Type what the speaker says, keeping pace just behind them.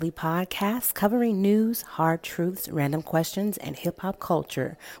Podcast covering news, hard truths, random questions, and hip hop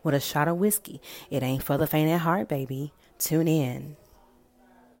culture with a shot of whiskey. It ain't for the faint at heart, baby. Tune in.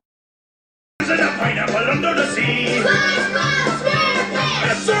 And a pineapple under the sea. And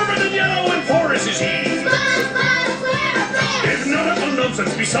a servant in yellow and forest is he. If nautical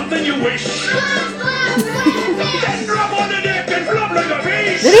nonsense be something you wish, then drop on the deck and flop like a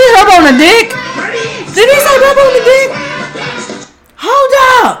fish. Did he rub on the dick? Did he say rub on the dick? Hold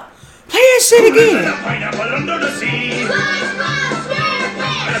up! Play that shit And again. a pineapple under the sea. And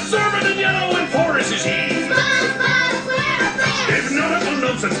a servant in yellow and forest is he. If nautical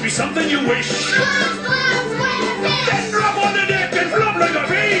nonsense be something you wish, then drop on the deck and flop like a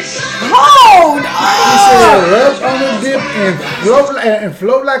fish. Hold He up! said rub on the dip and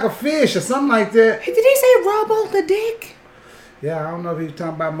float like a fish or something like that. Did he say rub on the dick? Yeah, I don't know if he was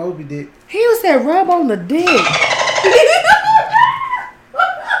talking about Moby Dick. He said rub on the dick.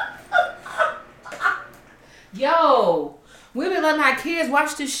 Yo, we've been letting our kids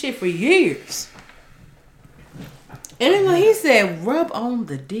watch this shit for years. And then when he said rub on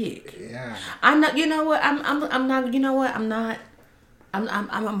the dick, Yeah. I'm not. You know what? I'm not. You know what? I'm not.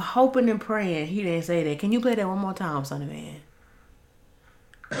 I'm hoping and praying he didn't say that. Can you play that one more time, Sonny Man?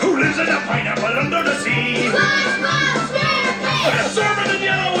 Who lives in a pineapple under the sea? And a servant in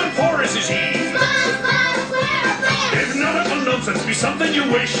yellow and forest is he. If nautical nonsense be something you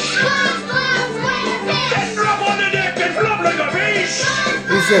wish, then drop on the deck and flop like a fish.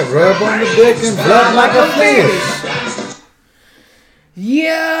 He said rub on the dick and flop like a fish. Yo,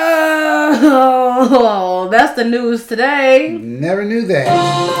 that's the news today. Never knew that.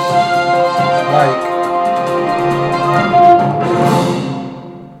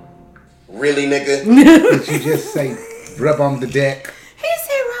 Really, nigga? Did you just say rub on the deck? He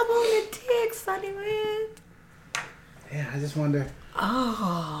said rub on the dick, Sonny Man. Yeah, I just wonder.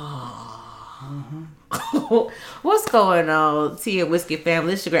 Oh. What's going on, Tea and Whiskey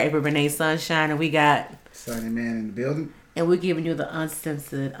family? It's your girl April Renee Sunshine, and we're Sunny Man in the building. giving you the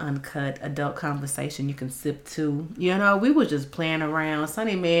uncensored, uncut adult conversation you can sip to. You know, we were just playing around.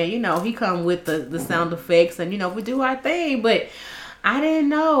 Sonny Man, you know, he come with the sound effects, and you know, we do our thing, but I didn't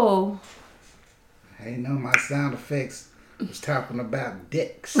know. I didn't know my sound effects was talking about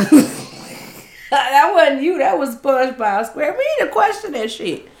dicks. That wasn't you. That was SpongeBob Square. We need to question that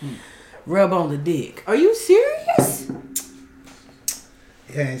shit. Rub on the dick. Are you serious?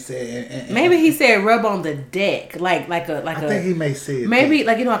 Yeah, he said. Maybe he said rub on the deck, like I think he may say it. maybe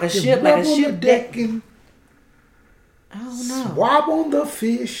like like a ship, like a ship on the deck. deck and I don't know. swab on the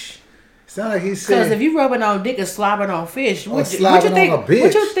fish. Sound like he Because said. if you rubbing on dick and slobbing on fish, what you slobbing think? on a bitch.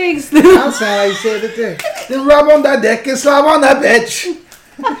 What you think? I sound like he said it there. Then rub on that deck and slob on that bitch.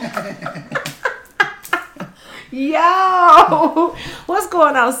 Yo, what's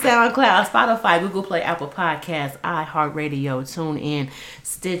going on? SoundCloud, Spotify, Google Play, Apple Podcasts, iHeartRadio, TuneIn,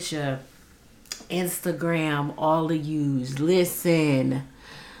 Stitcher, Instagram, all the use. Listen,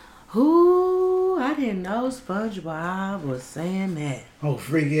 who I didn't know SpongeBob was saying that. Oh,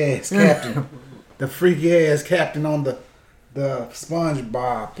 freaky ass captain. The freaky ass captain on the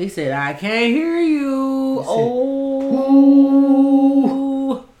SpongeBob. He said, "I can't hear you." said,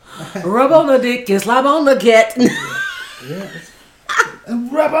 Oh, rub on the dick and slap on the cat. Yeah.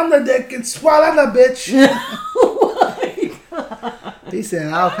 And rub on the deck and swallow the bitch. He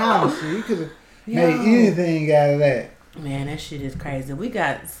said all kinds of shit. He could have made anything out of that. Man, that shit is crazy. We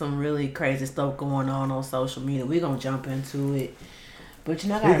got some really crazy stuff going on social media. We're going to jump into it. But you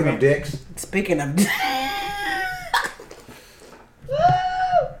know, Speaking of dicks. Speaking of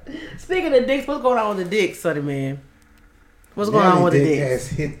Speaking of dicks, what's going on with the dicks, Sonny Man? What's going on with the Dick dicks? has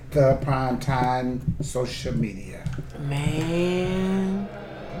hit the prime time social media. Man.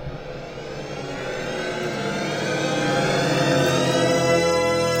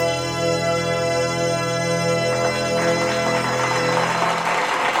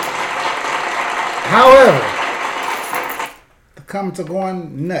 However, the comments are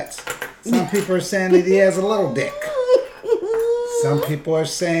going nuts. Some people are saying that he has a little dick. Some people are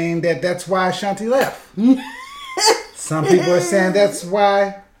saying that that's why Ashanti left. Some people are saying that's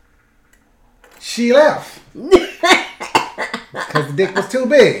why she left. Because the dick was too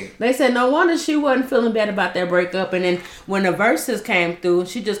big. They said no wonder she wasn't feeling bad about that breakup. And then when the verses came through,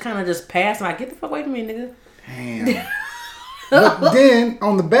 she just kind of just passed. Like, get the fuck away from me, nigga. Damn. But then,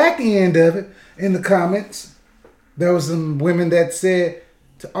 on the back end of it, in the comments, there was some women that said,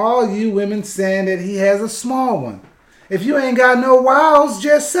 to all you women saying that he has a small one, if you ain't got no wows,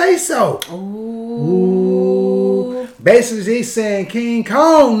 just say so. Ooh. Basically, he's saying King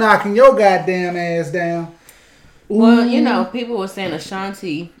Kong knocking your goddamn ass down. Well, you know, people were saying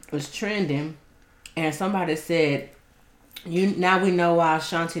Ashanti was trending, and somebody said, now we know why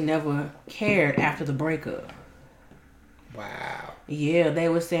Ashanti never cared after the breakup. Wow. Yeah, they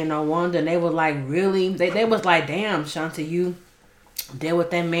were saying no wonder. And they were like, really? They was like, damn, Ashanti, you dealt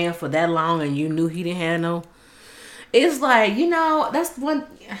with that man for that long and you knew he didn't have no. It's like, you know, that's one.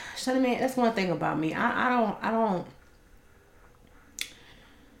 Ashanti, man, that's one thing about me. I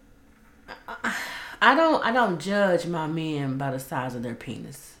don't judge my men by the size of their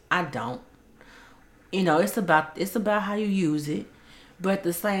penis. I don't. You know, it's about how you use it. But at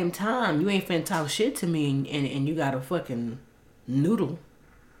the same time, you ain't finna talk shit to me and you got a fucking noodle.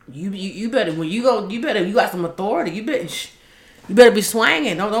 You better when you go, you got some authority. You better be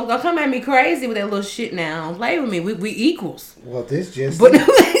swinging. Don't come at me crazy with that little shit now. Don't play with me. We equals. Well, this just. But we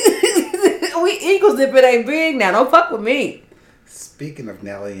equals if it ain't big now. Don't fuck with me. Speaking of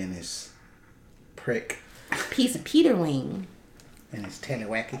Nelly and his prick. Piece of Peter Wing. And his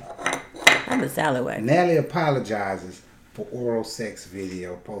tallywacky. I'm a salad. Nelly apologizes for oral sex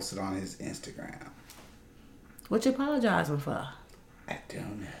video posted on his Instagram. What you apologizing for? I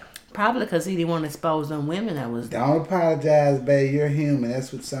don't know. Probably because he didn't want to expose them women that was. Don't apologize, babe. You're human.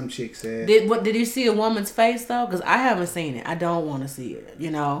 That's what some chick said. Did you see a woman's face though? Because I haven't seen it. I don't want to see it.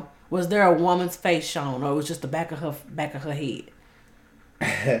 You know, was there a woman's face shown, or it was just the back of her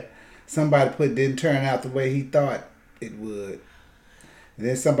head? Somebody didn't turn out the way he thought it would. And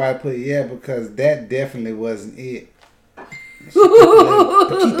then somebody put because that definitely wasn't it.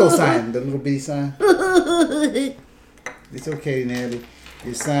 Paquito sign, the little bitty sign. It's okay, Nelly.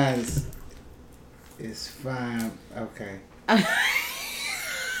 Your sign is fine. Okay.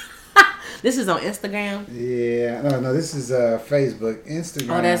 This is on Instagram? Yeah. No, this is Facebook.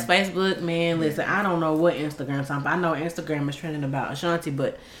 Instagram. Oh, that's Facebook? Man, listen, I don't know what Instagram's on. I know Instagram is trending about Ashanti,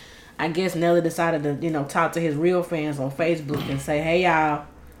 but I guess Nelly decided to, talk to his real fans on Facebook and say, hey,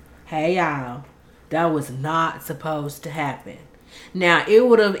 y'all, that was not supposed to happen. Now, it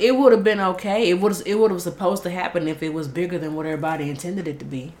would have been okay. It would have supposed to happen if it was bigger than what everybody intended it to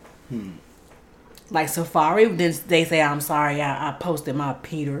be. Like Safari, then they say, I'm sorry, I posted my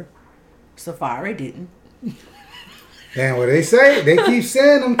Peter. Safari didn't. And what they say, they keep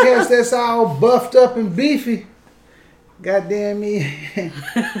saying them cats that's all buffed up and beefy. Goddamn me,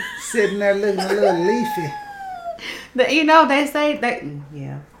 sitting there looking a little leafy. They say that.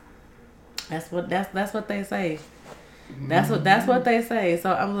 Yeah, that's what they say. That's what they say.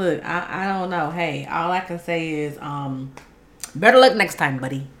 So I don't know. Hey, all I can say is better luck next time,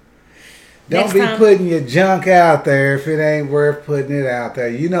 buddy. Don't be putting your junk out there if it ain't worth putting it out there.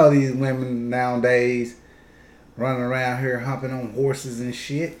 You know these women nowadays running around here humping on horses and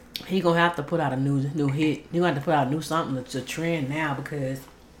shit. He gonna have to put out a new hit. He gonna have to put out a new something to trend now, because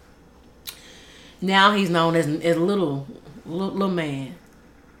now he's known as little man,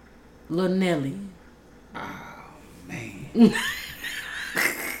 little Nelly. Oh man.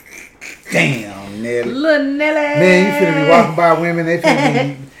 Damn, Nelly. Little Nelly. Man, you finna be walking by women, they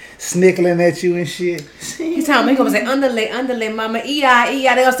finna be snickling at you and shit. He's telling me, he gonna say, underlay, mama, E-I. They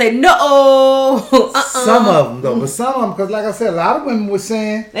gonna say, no. Some of them, though. But some of them, because like I said, a lot of women were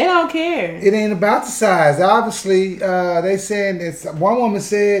saying they don't care. It ain't about the size. Obviously, they saying it's. One woman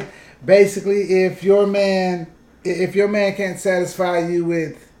said, basically, if your man can't satisfy you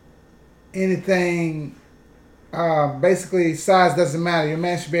with anything, basically, size doesn't matter. Your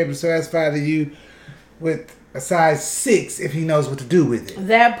man should be able to satisfy you with a size 6 if he knows what to do with it.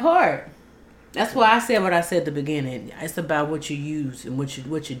 That part. That's why I said what I said at the beginning. It's about what you use and what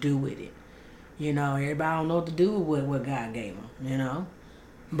you do with it. Everybody don't know what to do with what God gave them.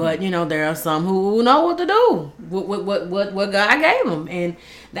 But there are some who know what to do with what God gave them, and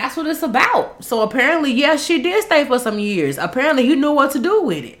that's what it's about. So apparently, yes, she did stay for some years. Apparently, he knew what to do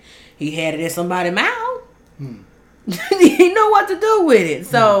with it. He had it in somebody's mouth. He knew what to do with it.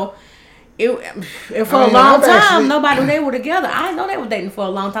 So. For a long time, they were together. I know they were dating for a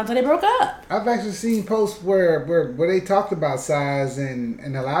long time until they broke up. I've actually seen posts where they talked about size,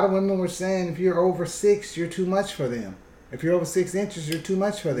 and a lot of women were saying if you're over 6, you're too much for them. If you're over 6 inches, you're too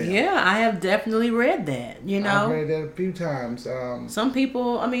much for them. Yeah, I have definitely read that. I've read that a few times. Some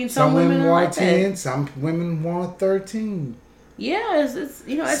people, some women want like 10, that. some women want 13. Yeah, it's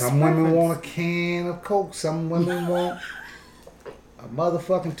some women want a can of Coke. Some women want a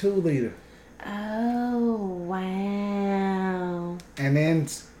motherfucking 2-liter. Oh, wow. And then,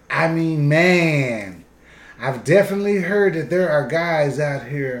 man, I've definitely heard that there are guys out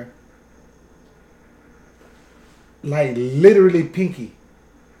here, like, literally pinky.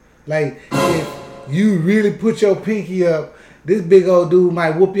 Like, if you really put your pinky up, this big old dude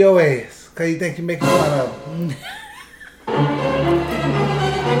might whoop your ass because you think you're making fun of him.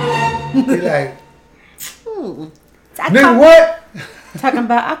 Be like, I nigga, call- what? Talking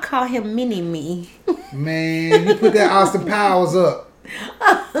about, I call him Mini Me. Man, you put that Austin Powers up.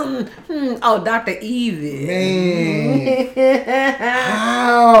 Oh, Dr. Evie. Man.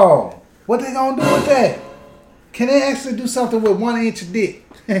 How? What they gonna do with that? Can they actually do something with 1 inch of dick?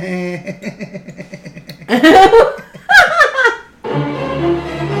 Can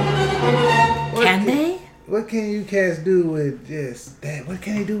they? What can you cats do with just that? What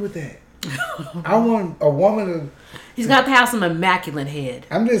can they do with that? I want a woman to. He's got to have some immaculate head.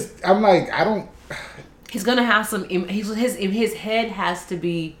 I'm like, I don't. He's gonna have some. His head has to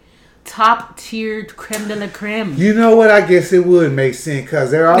be top tiered creme de la creme. You know what? I guess it would make sense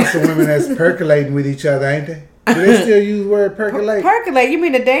because there are some women that's percolating with each other, ain't they? Do they still use the word percolate? Percolate? You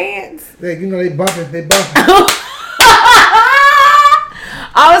mean to dance? They bumping.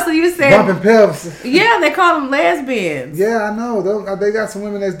 Oh, so you said Bumping pelvis. Yeah, they call them lesbians. Yeah, I know. They got some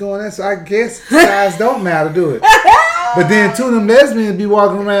women that's doing that, so I guess size don't matter, do it? But then two of them lesbians be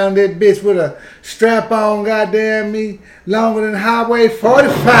walking around that bitch with a strap on, goddamn me, longer than Highway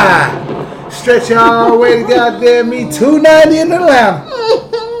 45. Stretch all the way to goddamn me 290 in Atlanta.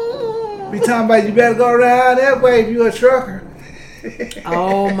 Be talking about you better go around that way if you a trucker.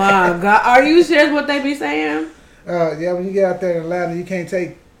 Oh my God. Are you serious what they be saying? Yeah, when you get out there in Atlanta, you can't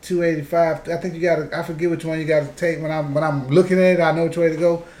take 285. I think you gotta. I forget which one you gotta take. When I'm looking at it, I know which way to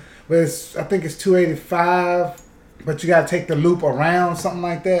go. But I think it's 285. But you gotta take the loop around, something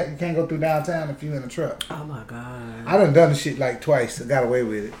like that. You can't go through downtown if you in a truck. Oh my God. I done the shit like twice. I got away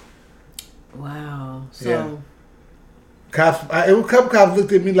with it. Wow. So Yeah. Cops. A couple cops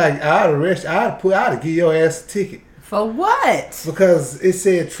looked at me like I'd arrest. I'd give your ass a ticket for what? because it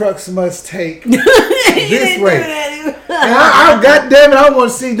said trucks must take You this didn't way. do that. And I goddamn it, I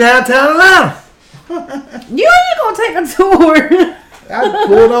want to see downtown Atlanta. You ain't gonna take a tour. I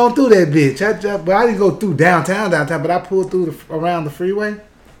pulled on through that bitch. But I didn't go through downtown, but I pulled through around the freeway.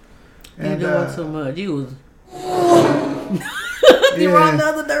 You doing too much. You was you wrong the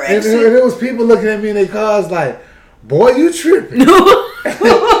other And direction. there was people looking at me in their cars like, boy, you tripping.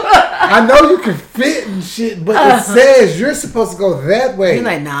 I know you can fit and shit, but it says you're supposed to go that way. You're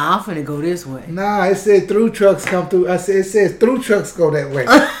like, nah, I'm finna go this way. Nah, it said through trucks come through. It says through trucks go that way.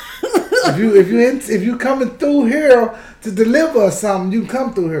 if you coming through here to deliver or something, you can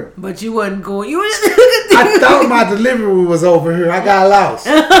come through here. But you wasn't going. You was. I thought my delivery was over here. I got lost.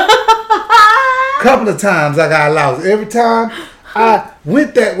 Couple of times I got lost. Every time I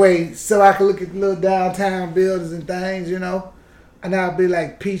went that way so I could look at the little downtown buildings and things, you know. And I'd be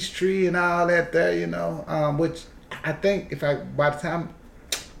like Peachtree and all that there, you know. Which I think by the time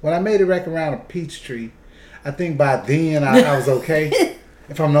when I made it back around a Peachtree, I think by then I was okay.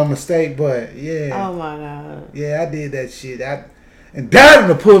 If I'm no mistake, but yeah. Oh my God. Yeah, I did that shit. And Dad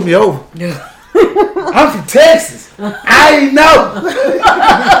would pulled me over. I'm from Texas. I ain't know.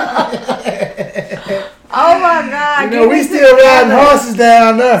 Oh my God. You know, we still riding horses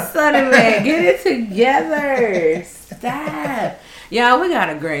down there. Sonny man, get it together. Stop. Yeah, we got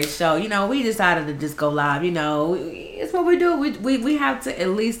a great show. You know, we decided to just go live. You know, it's what we do. We have to at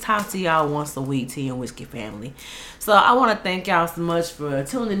least talk to y'all once a week, Tea and Whiskey family. So I want to thank y'all so much for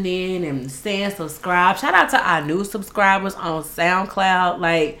tuning in and staying subscribed. Shout out to our new subscribers on SoundCloud.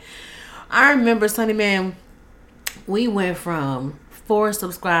 Like, I remember, Sonny man, we went from 4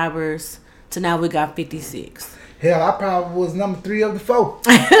 subscribers to now we got 56. Hell, I probably was number 3 of the 4.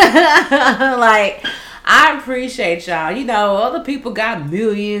 Like, I appreciate y'all. You know, other people got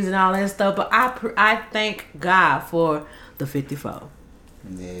millions and all that stuff, but I thank God for the 54.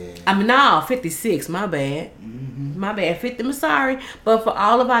 Yeah. I mean, no, 56. My bad. Mm-hmm. My bad. 50. I'm sorry, but for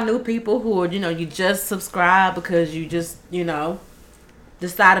all of our new people who are, you know, you just subscribe because you just, you know,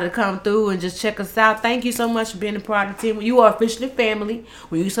 decided to come through and just check us out. Thank you so much for being a part of the team. You are officially family.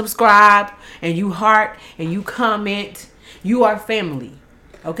 When you subscribe and you heart and you comment, you are family.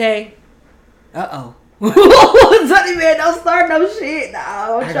 Okay? Uh-oh. Sonny man, don't start no shit.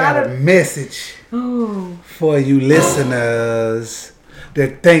 No, I got a message for you listeners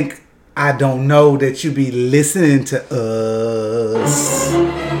that think I don't know that you be listening to us.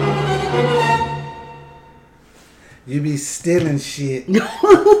 You be stealing shit. And,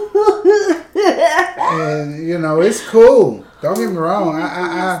 you know, it's cool. Don't get me wrong.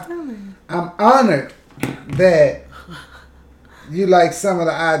 I'm honored that you like some of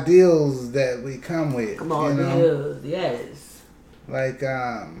the ideals that we come with. Come on, you know? Yes. Like,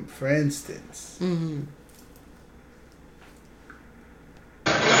 for instance. Mm-hmm.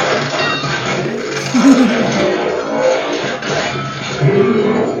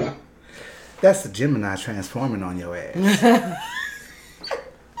 That's the Gemini transforming on your ass.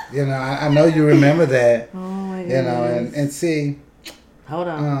 You know, I know you remember that. Oh my You know, goodness. and see, Hold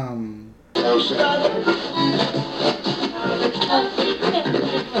on.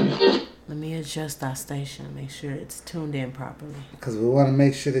 Let me adjust our station. Make sure it's tuned in properly. because we want to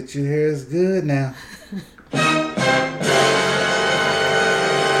make sure that you hear us good now.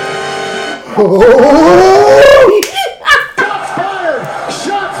 Oh!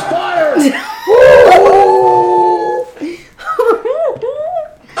 Shots fired!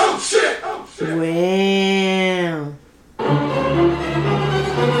 Oh shit! Oh shit!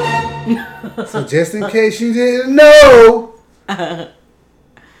 Wow. So just in case you didn't know,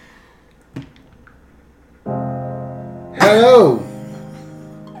 hello.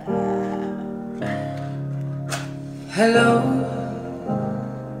 Hello,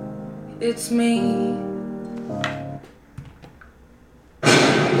 it's me.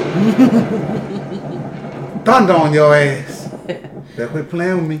 Thunder on your ass. Better quit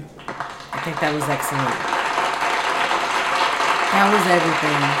playing with me. I think that was excellent. That was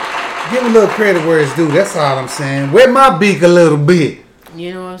everything. Give a little credit where it's due. That's all I'm saying. Wet my beak a little bit.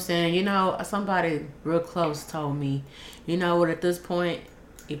 You know what I'm saying? You know, somebody real close told me, you know what, at this point,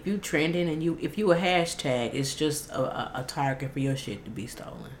 if you trending and if you a hashtag, it's just a target for your shit to be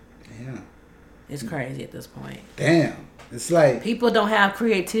stolen. Yeah. It's crazy at this point. Damn. It's like People don't have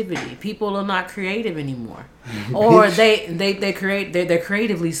creativity. People are not creative anymore. Or they're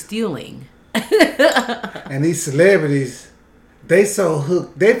creatively stealing. and these celebrities, they so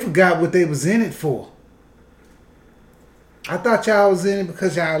hooked, they forgot what they was in it for. I thought y'all was in it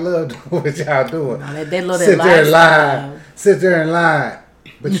because y'all loved what y'all doing. No, they love Sit their there and lifestyle. lie. Sit there and lie.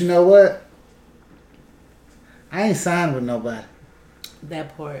 But you know what? I ain't signed with nobody.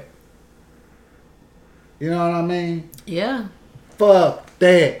 That part. You know what I mean? Yeah. Fuck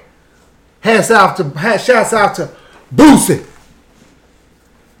that. Shouts out to Boosie.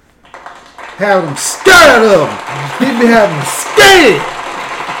 Have them scared of him. He be having them scared.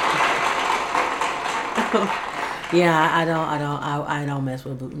 Yeah, I don't mess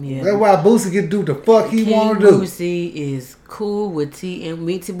with Boosie. Yeah. That's why Boosie can do the fuck he King want to do. Boosie is cool with tea and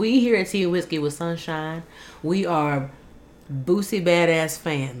we here at Tea and Whiskey with Sunshine. We are Boosie badass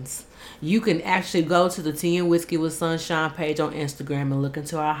fans. You can actually go to the Tea and Whiskey with Sunshine page on Instagram and look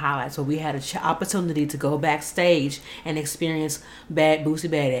into our highlights. So we had an opportunity to go backstage and experience Boosie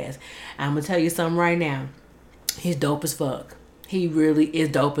badass. I'm gonna tell you something right now. He's dope as fuck. He really is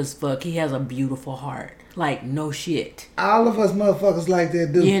dope as fuck. He has a beautiful heart. Like, no shit. All of us motherfuckers like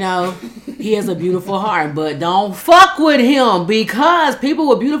that, dude. You know, he has a beautiful heart, but don't fuck with him because people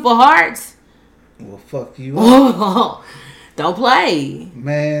with beautiful hearts, Well, fuck you up. don't play.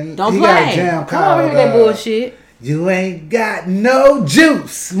 Man, Don't he play. got a jam Come over called here, that bullshit. You Ain't Got No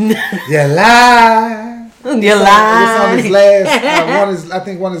Juice. You lie. You It's on lying. his last, I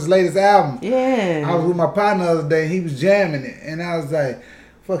think one of his latest albums. I Yeah. was with my partner the other day. He was jamming it, and I was like,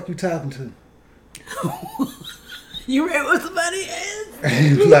 "Fuck you talking to?" You read what somebody is? And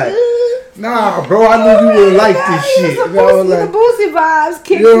he was like, "Nah, bro, I knew you would like this shit." You know, like, the Boosie vibes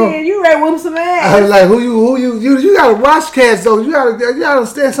kicked you know, in. You ready with some I ass? was like, you gotta watch cats though. You gotta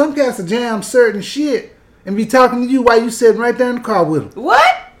understand some cats will jam certain shit and be talking to you while you sitting right there in the car with them.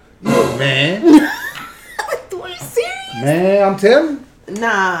 What? Man, Are you serious? man, I'm telling you.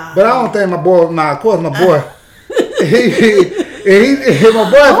 Nah. But I don't think my boy. Nah, of course my boy. My boy. If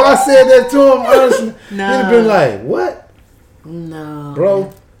I said that to him, honestly, he'd have been like, "What, No.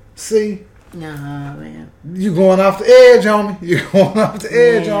 bro? See, Nah, man. you going off the edge on me. You going off the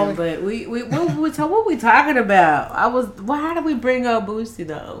edge Yeah, on me." but what we talking about? How did we bring up Boosie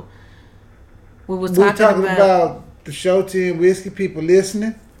though? We was We're talking, talking about the show Tea and Whiskey. People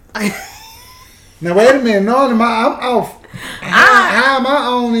listening. Now wait a minute. No, I'm off. How am I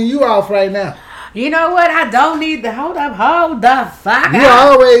on and you off right now? You know what? I don't need the hold the fuck You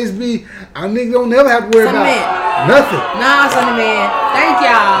up. always be. I nigga don't never have to worry Submit. about nothing. Nah, Sonny Man. Thank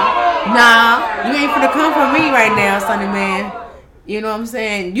y'all. Nah, you ain't finna come for me right now, Sonny Man. You know what I'm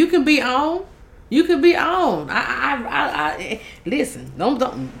saying? You can be on. You can be on. I listen.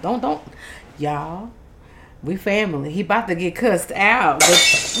 Don't. Y'all, we family. He about to get cussed out.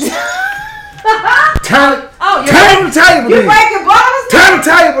 Turn Oh, the table. You then. breaking bottles? Turn the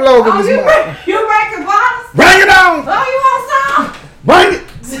table over Oh, this mother. you breaking bottles? Bring it on. Oh, you want some? Bring it.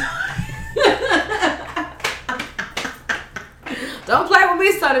 Don't play with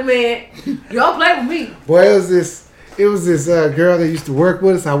me, Sonny Man. You don't play with me. Boy, it was this girl that used to work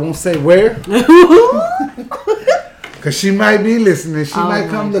with us. I won't say where, cause she might be listening. She might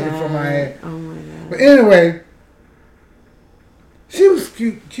come looking for my ass. Oh my god. But anyway, she was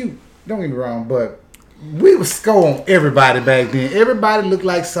cute. Don't get me wrong, but we would score on everybody back then. Everybody looked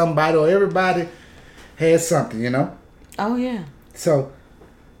like somebody, or everybody had something, you know. Oh yeah. So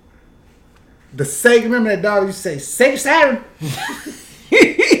the Sega, remember that dog used to say, Sega Saturn?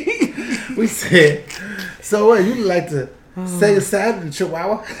 We said, so what, you like to Sega Saturn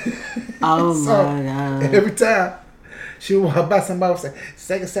Chihuahua? Oh So, my God. every time she would walk by, somebody would say,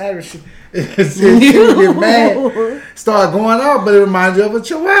 Sega Saturn, she would get mad, start going off, but it reminds you of a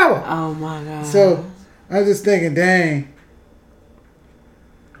Chihuahua. Oh my God. So I was just thinking, dang.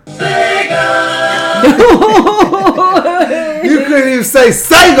 You couldn't even say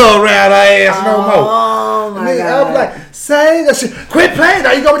Sega around our ass no more. Oh my Nigga, God. I was like, Sega, quit playing.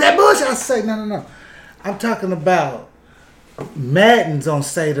 Are you go with that bullshit? I say, no. I'm talking about Madden's on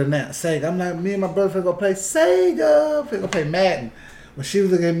Sega now. Sega. I'm like, me and my brother finna go play Sega. Finna go play Madden. When she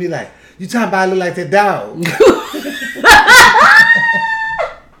was looking at me like, you talking about I look like that dog?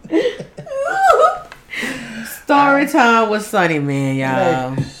 Story time with Sunny Man,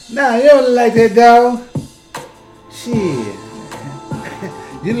 y'all. Like, nah, you don't look like that dog. Shit.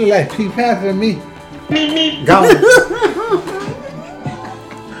 You look like Pete Panther to me. Gone.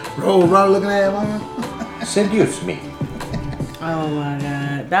 Roll around looking at him. Seduce me. Oh my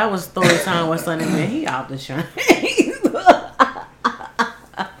God. That was story time with Sunny Man. He out the chain.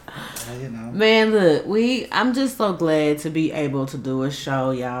 You know. Man, look, I'm just so glad to be able to do a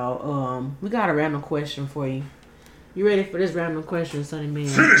show, y'all. We got a random question for you. You ready for this random question, Sunny Man?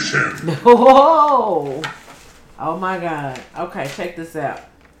 Finish him. Oh my God. Okay, check this out.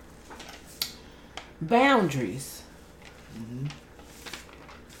 Boundaries.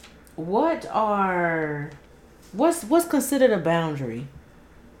 What's considered a boundary?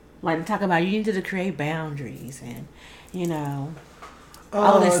 Like, talk about you need to create boundaries, and you know.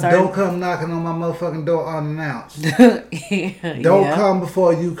 Don't come knocking on my motherfucking door unannounced. Yeah. Don't come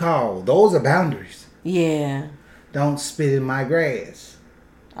before you call. Those are boundaries. Yeah. Don't spit in my grass.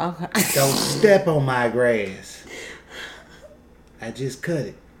 Okay. Don't step on my grass. I just cut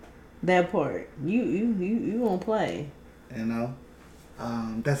it. That part. You won't play. You know?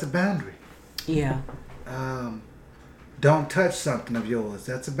 That's a boundary. Yeah. Don't touch something of yours.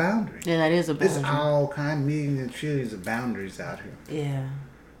 That's a boundary. Yeah, that is a There's boundary. all kind of millions and trillions of boundaries out here. Yeah.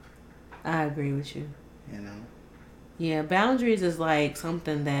 I agree with you. You know? Yeah, boundaries is like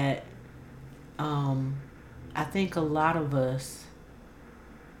something that I think a lot of us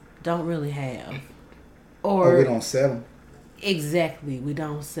don't really have. Or we don't set them. Exactly, we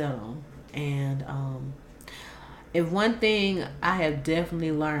don't set them. And if one thing I have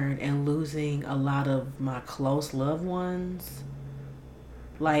definitely learned in losing a lot of my close loved ones,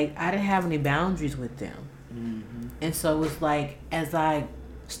 like, I didn't have any boundaries with them. Mm-hmm. And so it's like, as I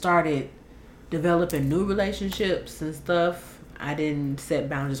started developing new relationships and stuff, I didn't set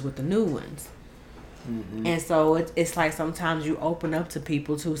boundaries with the new ones. Mm-hmm. And so it's like sometimes you open up to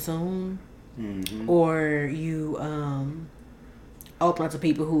people too soon, Mm-hmm. or you open up to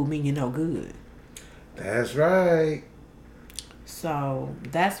people who mean you no good. That's right. So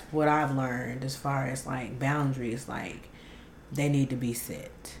that's what I've learned as far as like boundaries. Like, they need to be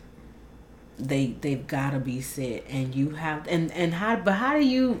set. They've got to be set, and you have how do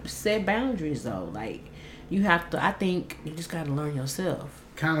you set boundaries though? Like, you have to. I think you just got to learn yourself.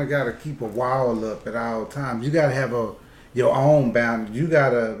 Kind of got to keep a wall up at all times. You got to have your own boundaries. You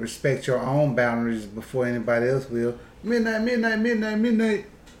got to respect your own boundaries before anybody else will. Midnight. Midnight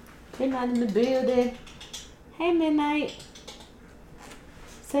in the building. Hey, Midnight.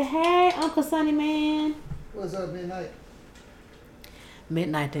 Say hey, Uncle Sunny Man. What's up, Midnight?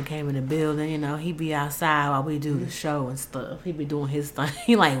 Midnight then came in the building. You know, he be outside while we do the show and stuff. He be doing his thing.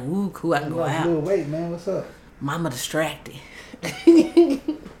 He like, woo, cool, I can go out. Wait, man, what's up? Mama distracted. You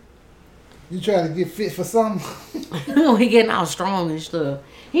trying to get fit for something? He getting all strong and stuff.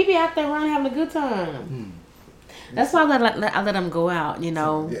 He be out there running, having a good time. That's why I let him go out, you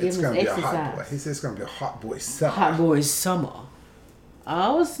know, Yeah, give it's him gonna his be a hot boy. exercise. He said it's gonna be a hot boy summer. Hot boy summer.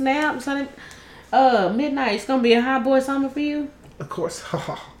 Oh, snap, Sonny. Midnight, it's gonna be a hot boy summer for you? Of course.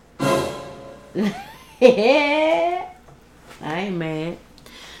 Yeah. I ain't mad.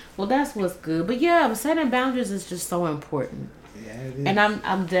 Well, that's what's good. But yeah, setting boundaries is just so important. Yeah, it is. And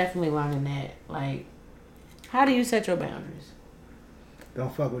I'm definitely learning that. Like, how do you set your boundaries?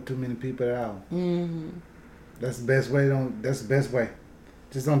 Don't fuck with too many people at all. Mm-hmm. That's the best way. That's the best way.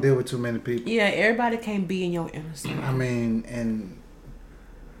 Just don't deal with too many people. Yeah, everybody can't be in your inner circle. I mean, and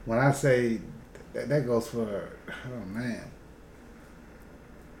when I say that goes for, oh man,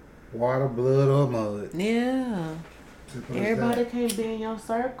 water, blood, or mud. Yeah. Simple as Everybody that. can't be in your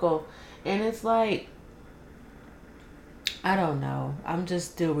circle. And it's like, I don't know. I'm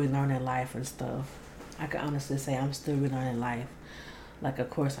just still relearning life and stuff. I can honestly say I'm still relearning life. Like, of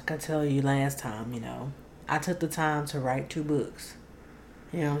course, I could tell you last time, I took the time to write 2 books.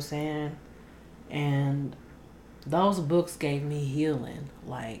 You know what I'm saying? And those books gave me healing.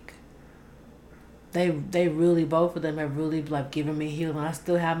 Like, they really, both of them have really, like, given me healing. I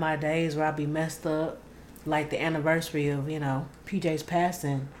still have my days where I be messed up. Like, the anniversary of, PJ's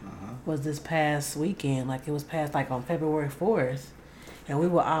passing was this past weekend. Like, it was past, like, on February 4th. And we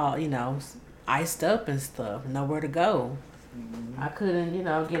were all, iced up and stuff. Nowhere to go. I couldn't,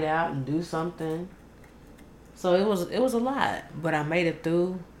 get out and do something. So it was a lot. But I made it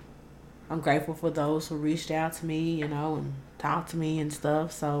through. I'm grateful for those who reached out to me, and talked to me and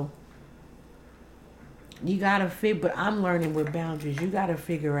stuff. So you gotta but I'm learning with boundaries. You gotta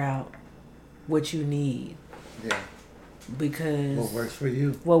figure out what you need. Yeah. Because what works for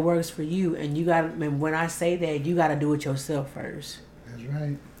you. What works for you, and you gotta. And when I say that, you gotta do it yourself first. That's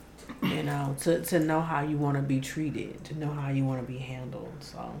right. To know how you want to be treated, to know how you want to be handled.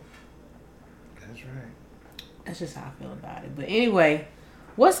 So that's right. That's just how I feel about it. But anyway,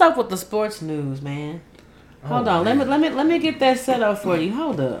 what's up with the sports news, man? Hold on, man. let me get that set up for you.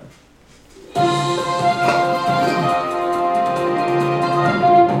 Hold up.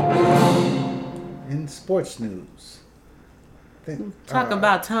 In sports news, Talk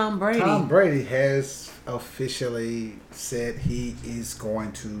about Tom Brady. Tom Brady has officially said he is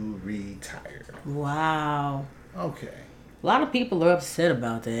going to retire. Wow. Okay. A lot of people are upset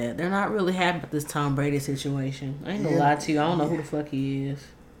about that. They're not really happy with this Tom Brady situation. I ain't gonna lie to you. I don't know who the fuck he is.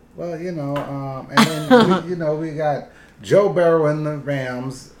 Well, and then we got Joe Burrow and the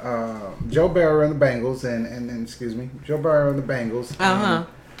Rams, Joe Burrow and the Bengals, Joe Burrow and the Bengals.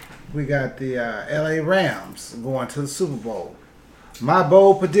 We got the LA Rams going to the Super Bowl. My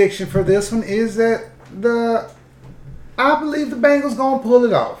bold prediction for this one is that I believe the Bengals gonna pull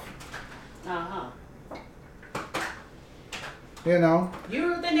it off. You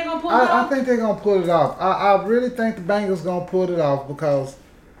think they're gonna pull it off? I think they're gonna pull it off. I really think the Bengals gonna pull it off because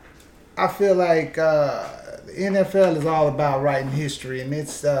I feel like the NFL is all about writing history, and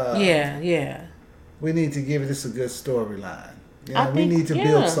it's we need to give this a good storyline. We need to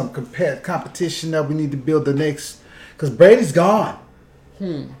build some competition up. We need to build the next, because Brady's gone.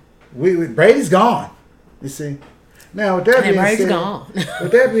 Brady's gone. You see. Now with that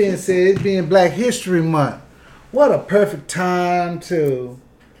being said, it being Black History Month, what a perfect time to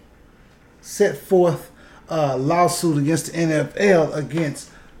set forth a lawsuit against the NFL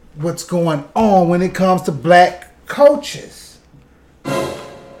against what's going on when it comes to black coaches.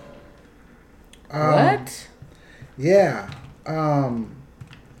 What? Yeah.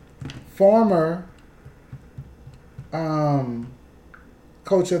 Former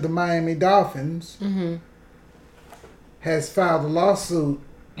coach of the Miami Dolphins has filed a lawsuit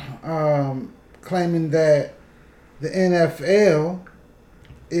claiming that the NFL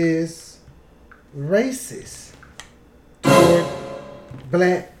is racist toward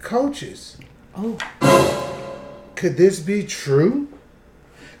black coaches. Oh. Could this be true?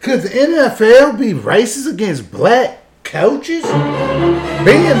 Could the NFL be racist against black coaches?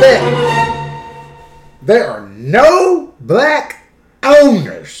 Being that there are no black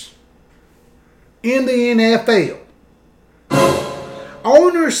owners in the NFL.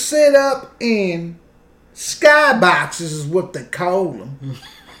 Owners set up in skyboxes is what they call them.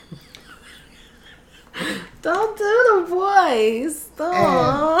 Don't do the voice.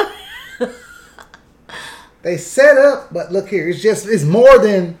 Don't. They set up, but look here, it's more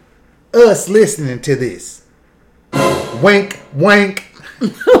than us listening to this. Wink, wink.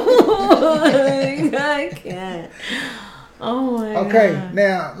 I can't. Oh my God. Okay,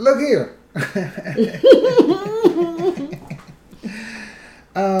 now look here.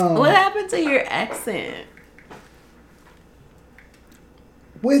 What happened to your accent?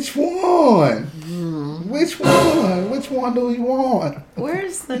 Which one? Which one? Which one do you want?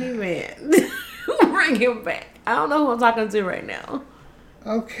 Where's Sunny Man? Bring him back. I don't know who I'm talking to right now.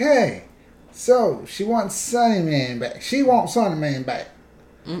 Okay. So, she wants Sunny Man back. She wants Sunny Man back.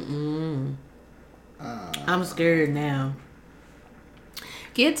 I'm scared now.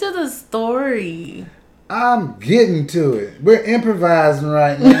 Get to the story. I'm getting to it. We're improvising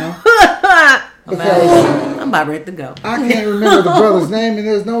right now. I'm about ready to go. I can't remember the brother's name, and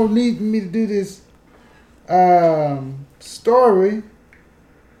there's no need for me to do this story.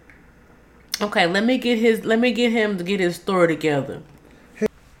 Okay, let me get him to get his story together.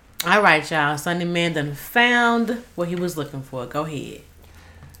 All right, y'all. Sunny Man done found what he was looking for. Go ahead.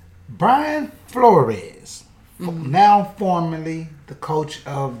 Brian Flores, now formerly the coach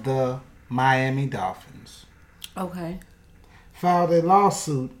of the Miami Dolphins, Okay. filed a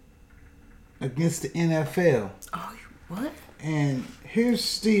lawsuit against the NFL. Oh, what? And here's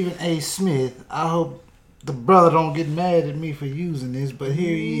Stephen A. Smith. I hope the brother don't get mad at me for using this, but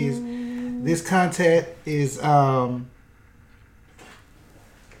here he is. This content is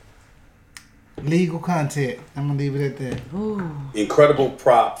legal content. I'm gonna leave it at that. Ooh. Incredible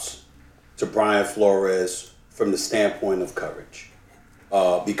props to Brian Flores from the standpoint of courage.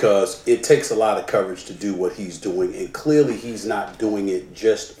 Because it takes a lot of courage to do what he's doing, and clearly he's not doing it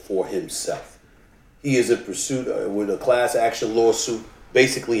just for himself. He is in pursuit with a class action lawsuit,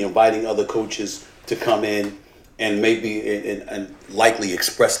 basically inviting other coaches to come in and maybe and likely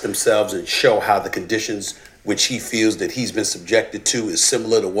express themselves and show how the conditions which he feels that he's been subjected to is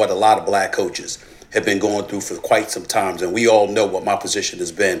similar to what a lot of black coaches have been going through for quite some time. And we all know what my position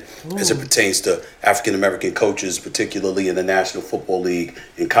has been as it pertains to African-American coaches, particularly in the National Football League.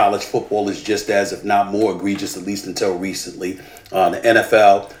 In college football is just as, if not more egregious, at least until recently. The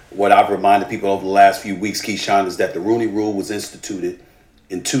NFL, what I've reminded people over the last few weeks, Keyshawn, is that the Rooney Rule was instituted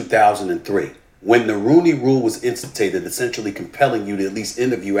in 2003. When the Rooney Rule was instituted, essentially compelling you to at least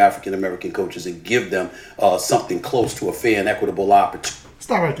interview African-American coaches and give them something close to a fair and equitable opportunity.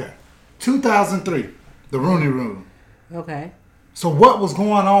 Stop right there. 2003, the Rooney Rule. Okay. So what was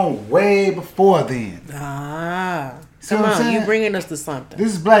going on way before then? See Come what I'm on, saying? you bringing us to something.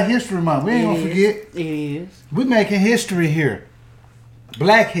 This is Black History Month. We ain't gonna forget. It is. We're making history here.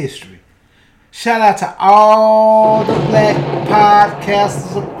 Black history. Shout out to all the black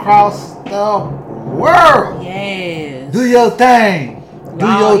podcasters across the world. Yes. Do your thing. Do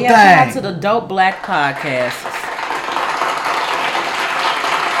your thing. Shout out to the dope black podcasters.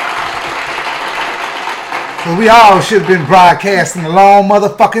 So we all should have been broadcasting a long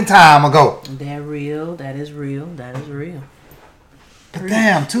motherfucking time ago. That real. That is real. That is real. But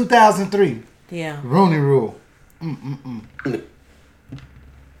damn, 2003. Yeah. Rooney Rule.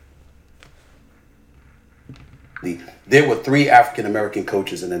 There were 3 African-American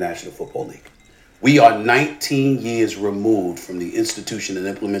coaches in the National Football League. We are 19 years removed from the institution and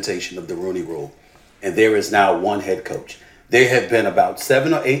implementation of the Rooney Rule, and there is now 1 head coach. There have been about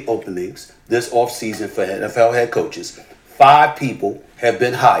 7 or 8 openings this offseason for NFL head coaches. 5 people have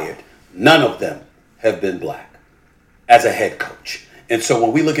been hired. None of them have been black as a head coach. And so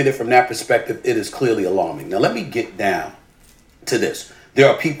when we look at it from that perspective, it is clearly alarming. Now, let me get down to this. There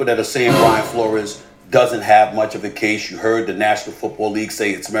are people that are saying Brian Flores doesn't have much of a case. You heard the National Football League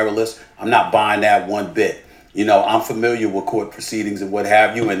say it's meritless. I'm not buying that one bit. You know, I'm familiar with court proceedings and what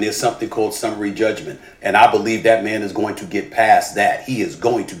have you, and there's something called summary judgment. And I believe that man is going to get past that. He is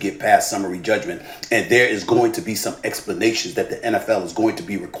going to get past summary judgment. And there is going to be some explanations that the NFL is going to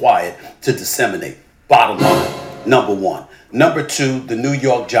be required to disseminate. Bottom line, number 1. Number 2, the New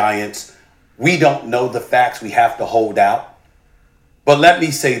York Giants. We don't know the facts. We have to hold out. But let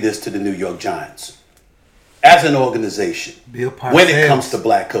me say this to the New York Giants. As an organization, when it comes to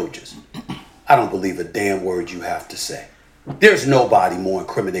black coaches, I don't believe a damn word you have to say. There's nobody more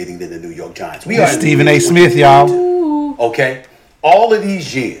incriminating than the New York Giants. We are Stephen A. Smith, y'all. Okay? All of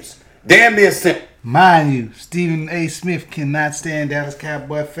these years, damn near simple. Mind you, Stephen A. Smith cannot stand Dallas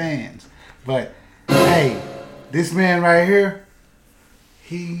Cowboy fans. But, hey, this man right here,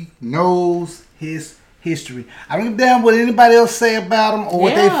 he knows his history. I don't give a damn what anybody else say about him or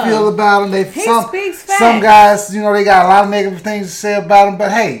what they feel about him. He speaks facts. Some guys, you know, they got a lot of negative things to say about him.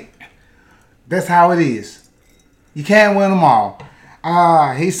 But, hey, that's how it is. You can't win them all.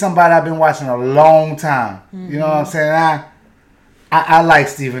 He's somebody I've been watching a long time. You know what I'm saying? I like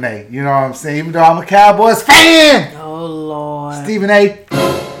Stephen A. You know what I'm saying? Even though I'm a Cowboys fan. Oh, Lord. Stephen A.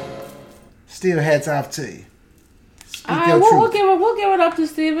 Still hats off to you. Speak all right, your truth. we'll give it up to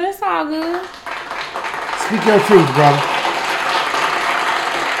Steven. It's all good. Speak your truth, brother.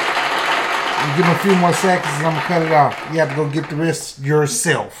 You give him a few more seconds and I'm going to cut it off. You have to go get the rest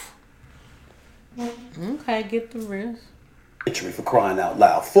yourself. Okay, get the rest. For crying out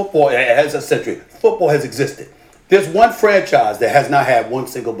loud. Football has a century. Football has existed. There's one franchise that has not had one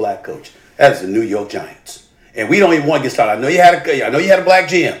single black coach. That is the New York Giants. And we don't even want to get started. I know you had a black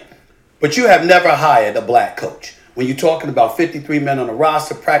GM, but you have never hired a black coach. When you're talking about 53 men on the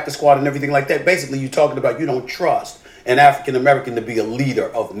roster, practice squad, and everything like that, basically you're talking about you don't trust an African-American to be a leader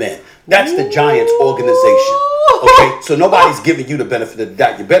of men. That's the Giants organization. Okay, so nobody's giving you the benefit of the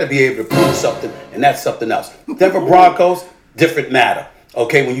doubt. You better be able to prove something, and that's something else. Denver Broncos, different matter.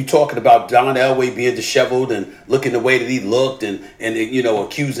 Okay, when you're talking about Don Elway being disheveled and looking the way that he looked and you know,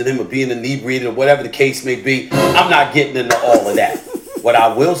 accusing him of being inebriated or whatever the case may be, I'm not getting into all of that. What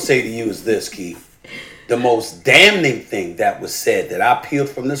I will say to you is this, Keith. The most damning thing that was said that I peeled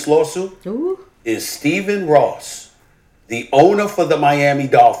from this lawsuit is Stephen Ross, the owner for the Miami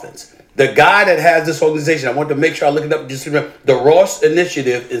Dolphins, The guy that has this organization, I want to make sure I look it up. Just remember the Ross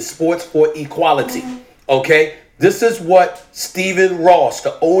Initiative in Sports for Equality. Okay, this is what Stephen Ross,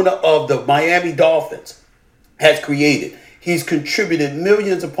 the owner of the Miami Dolphins, has created. He's contributed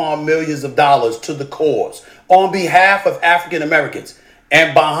millions upon millions of dollars to the cause on behalf of African Americans.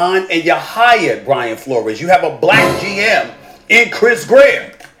 And you hired Brian Flores. You have a black GM in Chris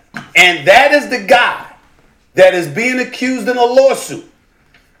Greer. And that is the guy that is being accused in a lawsuit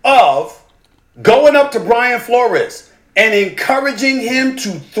of going up to Brian Flores and encouraging him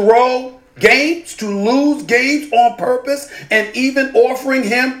to throw games, to lose games on purpose, and even offering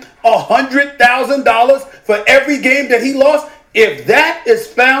him $100,000 for every game that he lost. If that is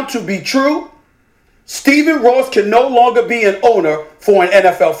found to be true, Stephen Ross can no longer be an owner for an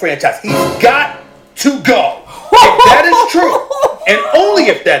NFL franchise. He's got to go. If that is true, and only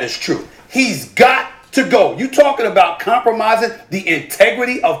if that is true, he's got to go. You talking about compromising the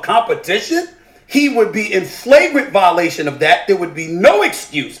integrity of competition? He would be in flagrant violation of that. There would be no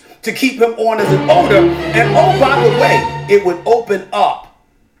excuse to keep him on as an owner. And oh, by the way, it would open up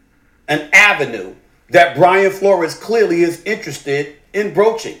an avenue that Brian Flores clearly is interested in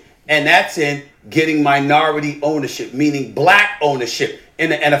broaching. And that's in getting minority ownership, meaning black ownership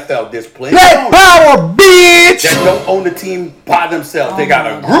in the NFL. There's plenty Black power, bitch! that don't own the team by themselves. They got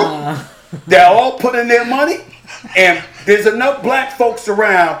a group. They're all putting their money. And there's enough black folks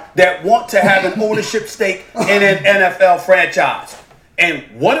around that want to have an ownership stake in an NFL franchise. And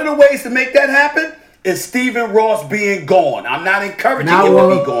one of the ways to make that happen is Stephen Ross being gone. I'm not encouraging him to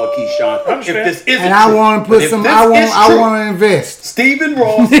be gone, Keyshawn. If this isn't and I true, want to put some. I want to invest. Stephen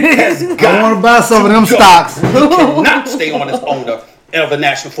Ross has got. I want to buy some of them stocks. He cannot stay on as owner of a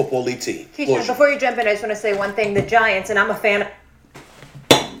National Football League team. Keyshawn, before you jump in, I just want to say one thing. The Giants, and I'm a fan of.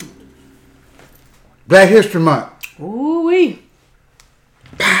 Black History Month. Ooh-wee.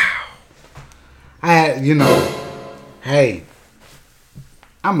 I had, hey,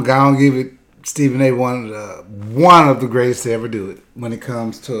 I'm gonna give it Stephen A. one of the greatest to ever do it when it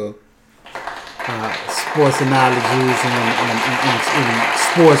comes to sports analogies and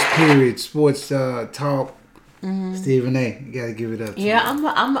sports period, sports talk. Mm-hmm. Stephen A. You gotta give it up. Yeah,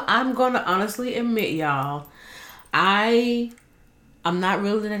 I'm gonna honestly admit, y'all, I'm not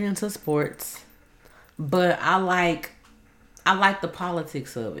really that into sports, but I like the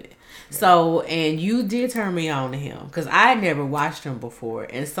politics of it. So, and you did turn me on to him because I had never watched him before,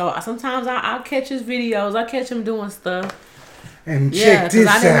 and so sometimes I'll catch his videos. I catch him doing stuff. And check this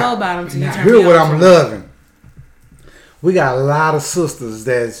out. I didn't know about him till you turned here's me what on I'm to loving. We got a lot of sisters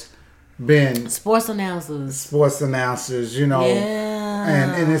that's been sports announcers,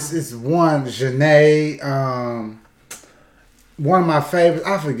 Yeah. And it's one Janae. One of my favorites,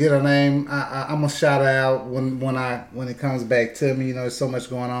 I forget her name. I'm gonna shout her out when it comes back to me. There's so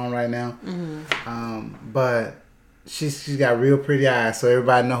much going on right now. Mm-hmm. But she's got real pretty eyes, so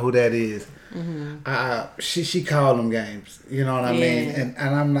everybody know who that is. Mm-hmm. She called them games. You know what I mean? And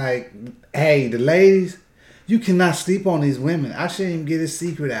I'm like, hey, the ladies, you cannot sleep on these women. I shouldn't even get a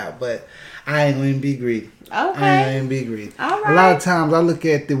secret out, but I ain't gonna even be greedy. Okay. I ain't be greedy. All right. A lot of times I look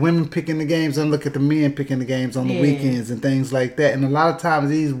at the women picking the games and look at the men picking the games on the weekends and things like that. And a lot of times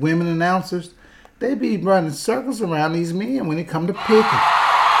these women announcers, they be running circles around these men when it come to picking.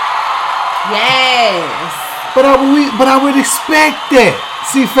 Yes. But I would expect that.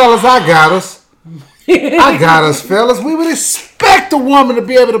 See, fellas, I got us. I got us, fellas. We would expect a woman to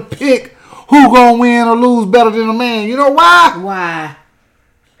be able to pick who gonna win or lose better than a man. You know why? Why?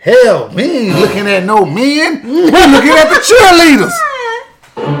 Hell, we ain't looking at no men. We're looking at the cheerleaders.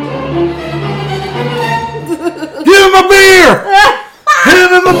 Give him a beer. Give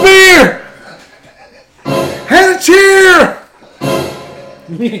him a beer. And a cheer.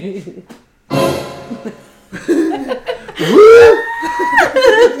 Woo.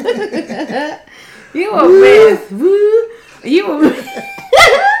 You a mess. Woo. You a mess.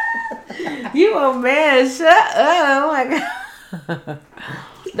 You a mess. Shut up. Oh my God.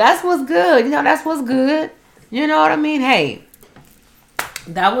 That's what's good. That's what's good. You know what I mean? Hey,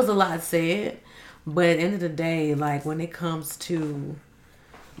 that was a lot said. But at the end of the day, like when it comes to...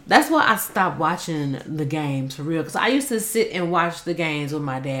 That's why I stopped watching the games for real. Because I used to sit and watch the games with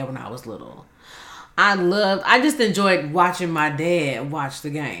my dad when I was little. I just enjoyed watching my dad watch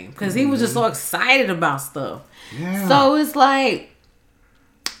the game. Because he was just so excited about stuff. Yeah. So it's like...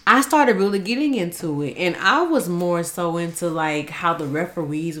 I started really getting into it, and I was more so into like how the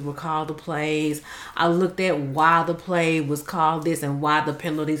referees would call the plays. I looked at why the play was called this and why the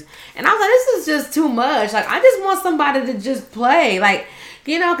penalties, and I was like, this is just too much. Like, I just want somebody to just play, like,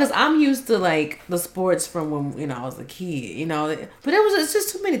 you know, because I'm used to like the sports from when, you know, I was a kid, you know, but it's just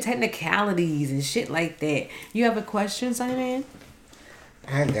too many technicalities and shit like that. You have a question, Simon?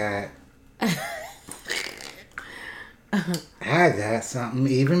 I got something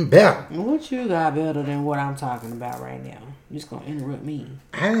even better. What you got better than what I'm talking about right now? You just gonna interrupt me?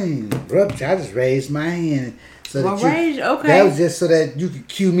 I didn't interrupt you. I just raised my hand so Well, that okay. That was just so that you could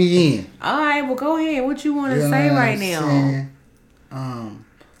cue me in. All right, well, go ahead. What you want to You know say what right I'm now? saying?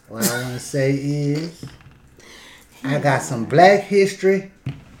 What I want to say is, I got some Black History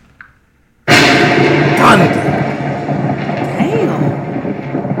thunder. Damn.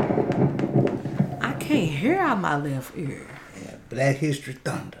 I can't hear out my left ear. Yeah, Black History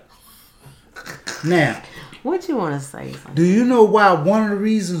thunder. Now, What you want to say? do you know why one of the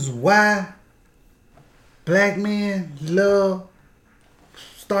reasons why black men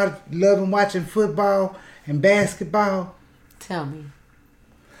started loving watching football and basketball? Tell me.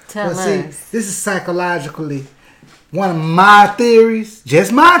 Tell Well, us. see, this is psychologically one of my theories,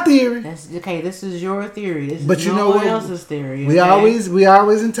 just my theory. That's okay. This is your theory. This But is you no know one what? else's theory. We okay?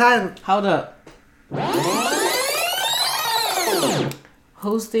 always entitled. Hold up.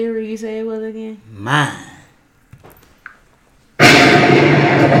 Whose theory you say it was again? Mine.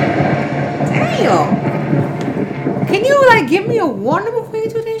 Damn. Can you like give me a warning before you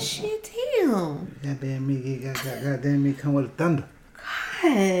do that shit? Damn. Goddamn me, come with the thunder.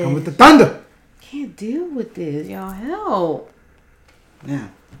 God. Come with the thunder. Can't deal with this. Y'all help. Now,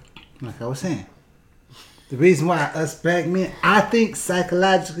 like I was saying, the reason why us black men, I think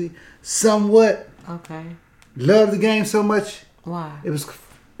psychologically, somewhat Okay. love the game so much. Why?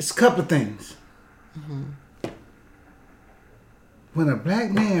 It's a couple of things. When a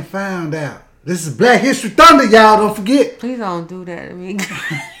black man found out, this is Black History Thunder, y'all. Don't forget. Please don't do that to me.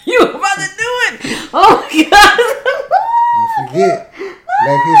 You about to do it? Oh my god! Don't forget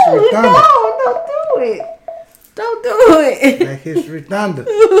Black History Thunder. No, don't do it. Don't do it. Black History Thunder.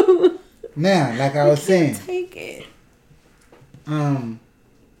 Now, like I was saying, Take it.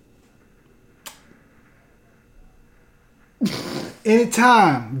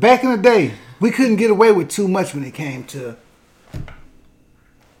 anytime back in the day, we couldn't get away with too much when it came to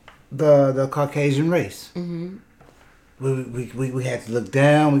the Caucasian race. Mm-hmm. We had to look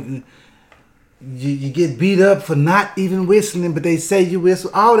down. You get beat up for not even whistling, but they say you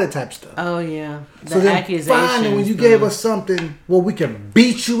whistle, all that type of stuff. Oh yeah. The So then accusations. finally, when you gave us something where we can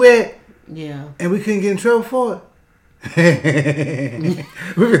beat you at, Yeah. and we couldn't get in trouble for it,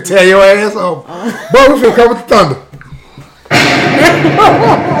 we could tear your ass off. Boy, we finna come with the thunder.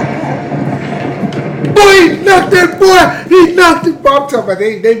 Boy, he knocked that boy. He knocked it. I'm talking about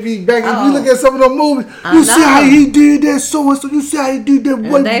they be back. If you look at some of the movies, you see how he did that so and so. You see how he did that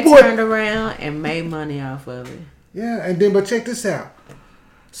And one they boy. turned around and made money off of it. Yeah, and then but check this out.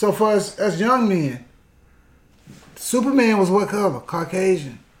 So for us young men, Superman was what color?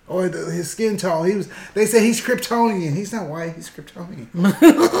 Caucasian. Or his skin tone. They say he's Kryptonian. He's not white, he's Kryptonian.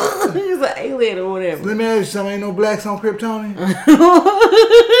 He's an alien or whatever. Let me ask you something, ain't no blacks on Kryptonian? We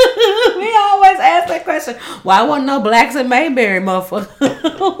always ask that question. Why wasn't no blacks in Mayberry, motherfucker?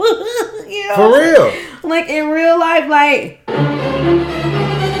 You know? For real. Like in real life, like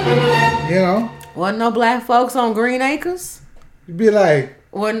You know? wasn't no black folks on Green Acres? You'd be like,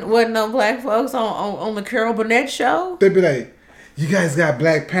 Wasn't no black folks on the Carol Burnett show? they'd be like, you guys got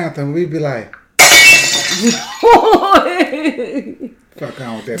Black Panther, and we'd be like, fuck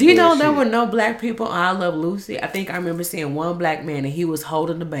on with that Do you know bullshit. there were no black people on I Love Lucy? I think I remember seeing one black man and he was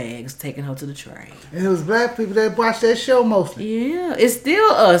holding the bags, taking her to the train. And it was black people that watch that show mostly. Yeah, it's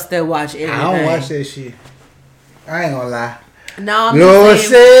still us that watch everything. I don't watch that shit. I ain't gonna lie. No, I'm just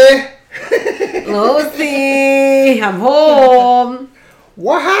saying, Lucy, I'm home.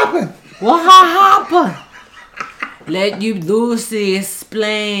 What happened? What happened? Let you Lucy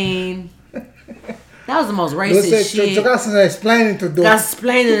explain. That was the most racist shit. You got some explaining to do. Got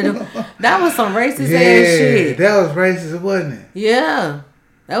explaining. That was some racist Yeah, ass shit. that was racist, wasn't it? Yeah,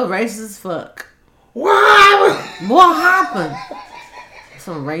 that was racist as fuck. What happened? What happened?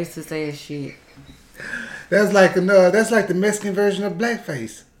 Some racist ass shit. That's like the Mexican version of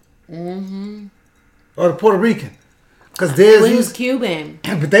blackface. Mm-hmm. Or the Puerto Rican. Because Well, he was Cuban.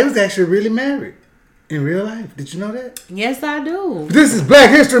 but they was actually really married in real life. Did you know that? Yes, I do. This is Black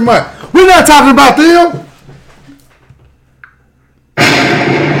History Month. We're not talking about them.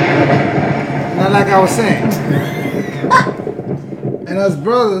 Not like I was saying. and us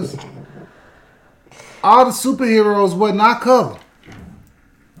brothers, all the superheroes wasn't our color.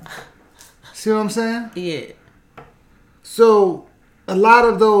 See what I'm saying? Yeah. So, a lot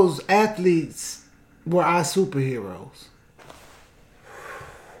of those athletes were our superheroes.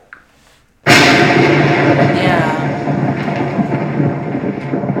 Yeah.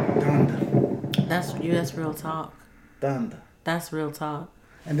 Thunder. That's real talk. Thunder. That's real talk.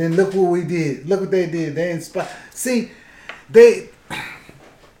 And then look what we did. Look what they did. They inspired. See, they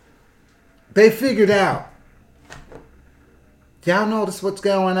figured out. Y'all notice what's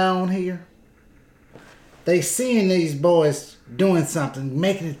going on here? They seeing these boys doing something,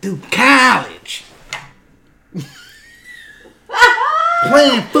 making it through college.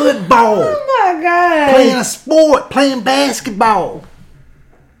 Playing football. Oh my God. Playing a sport. Playing basketball.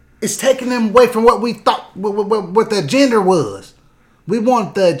 It's taking them away from what we thought, what the agenda was. We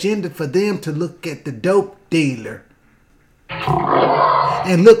want the agenda for them to look at the dope dealer.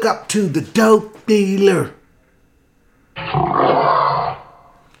 And look up to the dope dealer.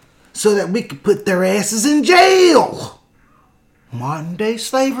 So that we can put their asses in jail. Modern day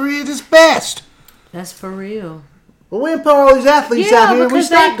slavery at its best. That's for real. But we put all these athletes out here and we because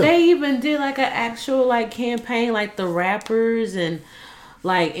stopped them. they even did like an actual like campaign, like the rappers and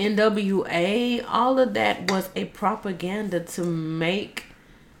like NWA. All of that was a propaganda to make,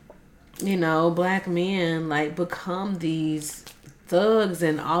 you know, black men like become these thugs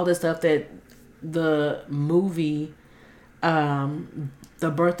and all the stuff that the movie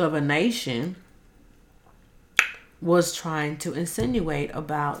The Birth of a Nation was trying to insinuate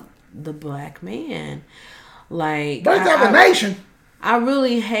about the black man. Like Birth of a Nation. I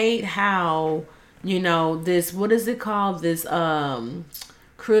really hate how, you know, this, what is it called? This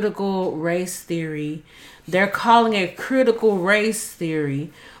critical race theory. They're calling it critical race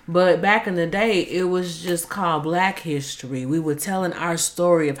theory. But back in the day, it was just called Black History. We were telling our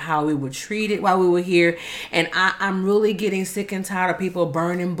story of how we were treated while we were here. And I'm really getting sick and tired of people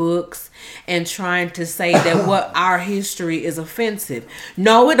burning books and trying to say that what our history is offensive.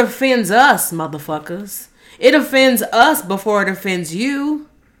 No, it offends us, motherfuckers. It offends us before it offends you.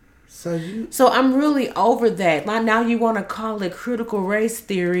 So I'm really over that. Now you want to call it critical race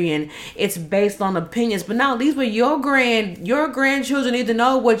theory and it's based on opinions. But now these were your grandchildren need to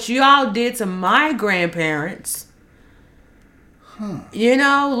know what y'all did to my grandparents. You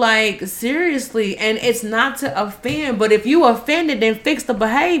know, like seriously. And it's not to offend, but if you offended, then fix the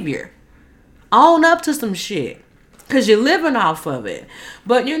behavior. Own up to some shit. Because you're living off of it.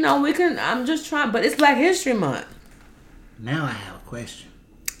 But you know, I'm just trying, but it's Black History Month. Now I have a question.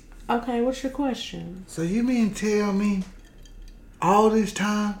 Okay, what's your question? So you mean tell me all this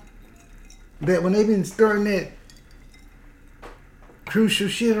time that when they been stirring that crucial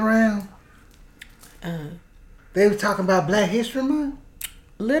shit around, they were talking about Black History Month?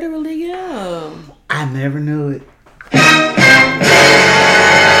 Literally, yeah. I never knew it.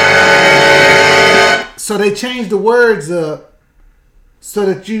 So they changed the words up so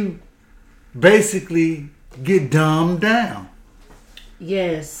that you basically get dumbed down.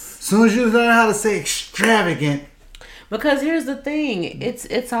 Yes. As soon as you learn how to say extravagant. Because here's the thing, it's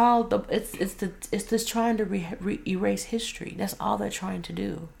just trying to erase history. That's all they're trying to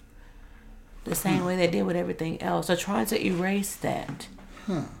do. The same way they did with everything else. They're trying to erase that.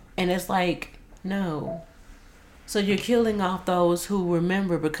 And it's like, no. So you're killing off those who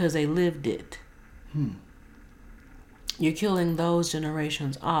remember because they lived it. You're killing those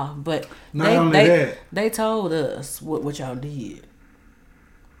generations off. But they told us what y'all did.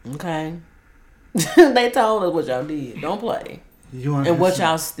 Okay? They told us what y'all did. Don't play. And what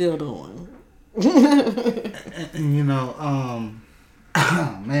y'all still doing. And you know,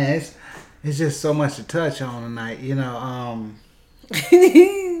 man, it's just so much to touch on tonight. You know,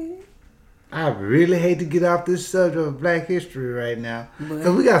 I really hate to get off this subject of Black History right now.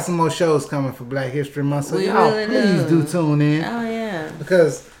 Because we got some more shows coming for Black History Month. So y'all please do tune in. Oh, yeah.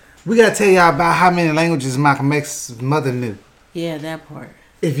 Because we got to tell y'all about how many languages Malcolm X's mother knew. Yeah, that part.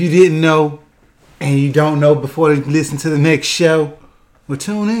 If you didn't know and you don't know before you listen to the next show, well,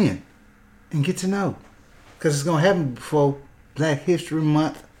 tune in and get to know. Because it's going to happen before Black History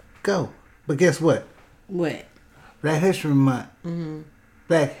Month go. But guess what? What? Black History Month. Mm-hmm.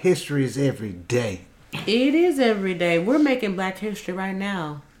 Black history is every day. It is every day. We're making Black History right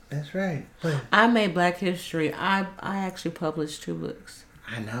now. That's right. But I made Black History. I actually published 2 books.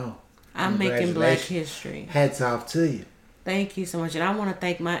 I know. I'm making Black History. Hats off to you. Thank you so much. And I want to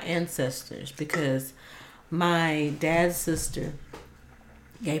thank my ancestors because my dad's sister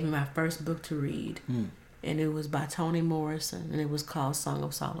gave me my first book to read. And it was by Toni Morrison. And it was called Song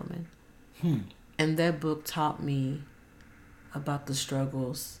of Solomon. And that book taught me about the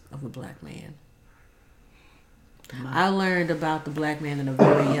struggles of a black man. I learned about the black man at a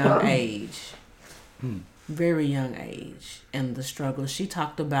very young age. Very young age. And the struggles. She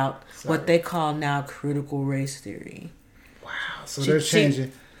talked about what they call now critical race theory. Wow. So they're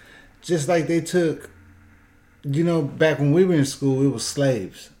changing. Just like they took, back when we were in school, it was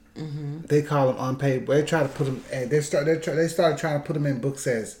slaves. Mm-hmm. They call them unpaid. They try to put them. They started trying to put them in books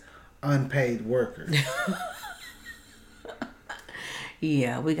as unpaid workers.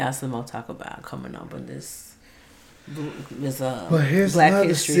 Yeah, we got some more talk about coming up on this. But here's Black another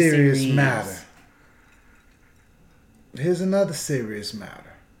History serious series. matter. Here's another serious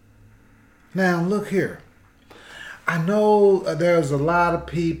matter. Now look here. I know there's a lot of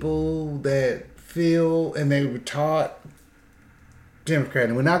people that feel and they were taught Democrat.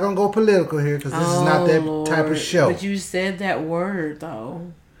 And we're not going to go political here because this is not that type of show. But you said that word,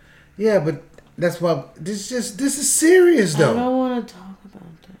 though. Yeah, but that's why this is serious, though. I don't want to talk about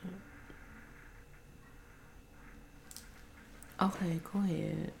that. Okay, go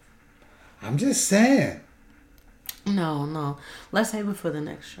ahead. I'm just saying. No. Let's save it for the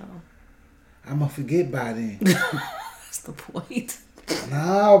next show. I'm going to forget by then. That's the point.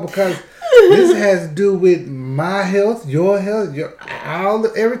 No, because this has to do with my health, your health,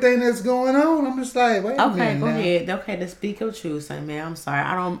 everything that's going on. I'm just like, wait a minute. Okay, go now. ahead. Okay, to speak your truth, say, man, I'm sorry.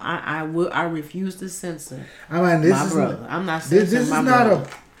 I refuse to censor I mean, my brother. I'm not censoring my brother.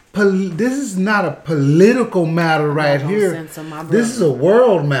 This is not a political matter right here. Censor my brother. This is a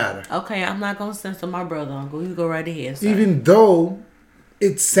world matter. Okay, I'm not gonna censor my brother, Uncle. You go right ahead. Sir. Even though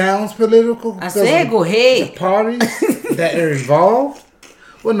it sounds political. I said go ahead. The parties that are involved.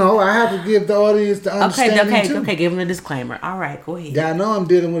 Well, no, I have to give the audience the understanding too. Okay, give them a disclaimer. All right, go ahead. Y'all know I'm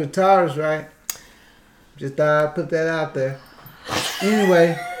dealing with the Taurus, right? Just thought I'd put that out there.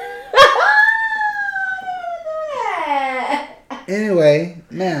 Anyway,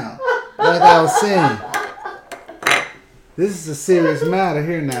 now, like I was saying, this is a serious matter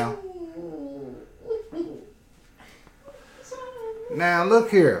here now. Now, look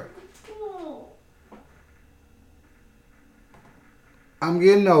here. I'm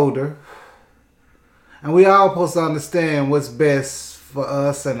getting older. And we all supposed to understand what's best for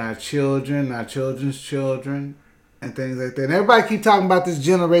us and our children, our children's children, and things like that. And everybody keep talking about this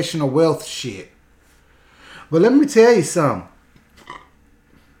generational wealth shit. But let me tell you something.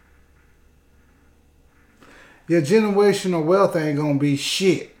 Your generational wealth ain't gonna be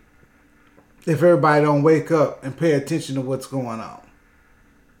shit if everybody don't wake up and pay attention to what's going on.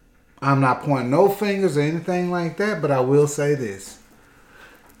 I'm not pointing no fingers or anything like that, but I will say this.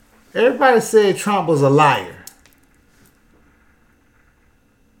 Everybody said Trump was a liar.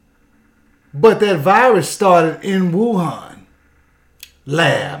 But that virus started in Wuhan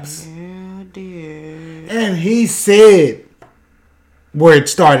labs. Yeah, dear. And he said where it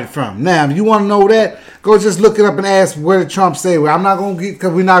started from. Now, if you want to know that, go just look it up and ask where did Trump say. Well, I'm not going to get,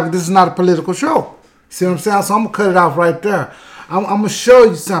 because this is not a political show. See what I'm saying? So I'm going to cut it off right there. I'm going to show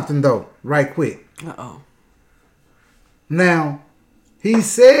you something, though, right quick. Uh-oh. Now, he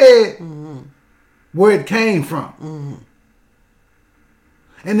said where it came from.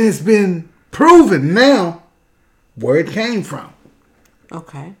 And it's been proven now where it came from.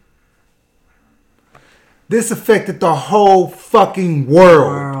 Okay. This affected the whole fucking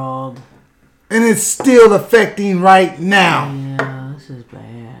world. And it's still affecting right now. Yeah, this is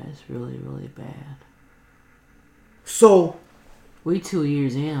bad. It's really, really bad. So, we 2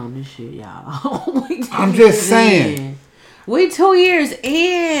 years in on this shit, y'all. I'm just saying. We 2 years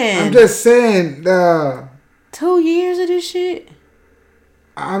in. I'm just saying. 2 years of this shit?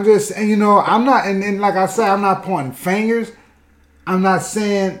 I'm just, I'm not, and like I said, I'm not pointing fingers. I'm not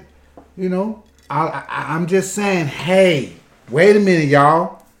saying, I'm just saying, hey, wait a minute,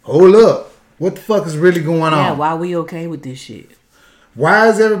 y'all. Hold up. What the fuck is really going on? Yeah, why we okay with this shit? Why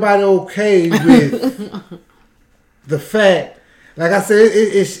is everybody okay with the fact, like I said,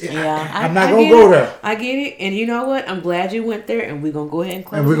 I'm not going to go there. I get it. And you know what? I'm glad you went there, and we're going to go ahead and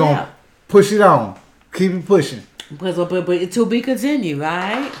close and we're going to push it on. Keep it pushing. But to be continued, all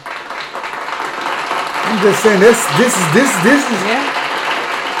right? I'm just saying, this is yeah.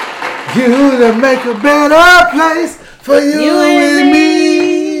 You to make a better place for you and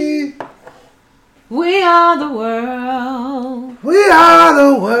me. We are the world. We are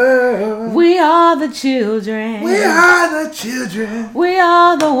the world. We are the children. We are the children. We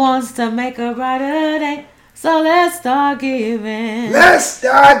are the ones to make a brighter day. So let's start giving. Let's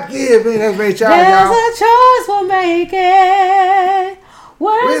start giving. That's right, y'all. There's a choice we're making.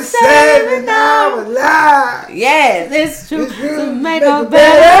 We're saving our lives. Yes, it's true. To make a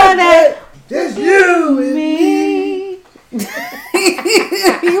better day. Just you and me.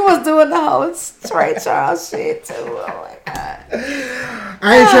 doing the whole Trey Charles shit too. Oh my god.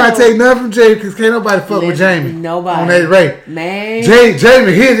 I ain't trying to take nothing from Jamie because can't nobody fuck with Jamie. Nobody. On that rate. Man.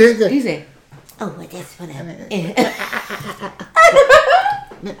 Jamie hit it. He said, oh, well, that's whatever.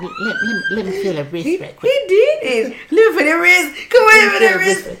 let me feel a wrist right quick. He did it. Live for the wrist. Come on, for the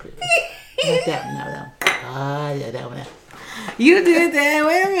wrist. Not that one. No. Oh, yeah, that one. You did that.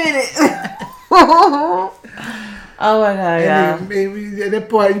 Wait a minute. Oh my god, yeah. That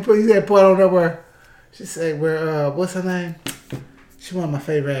part, you put that part on there where she said, what's her name? She one of my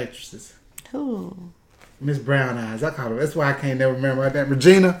favorite actresses. Who? Miss Brown Eyes. I call her. That's why I can't never remember her name.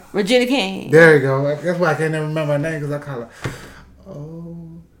 Regina King. There you go. That's why I can't never remember her name because I call her.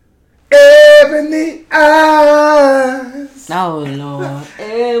 Oh, Ebony Eyes. Oh Lord,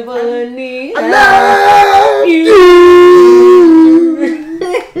 Ebony. I love you.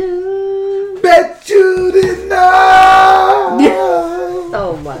 Bet you didn't know.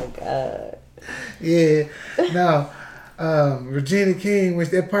 Oh my God. Yeah. No. Regina King, which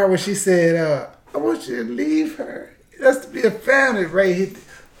that part where she said, I want you to leave her. It has to be a family. Ray hit the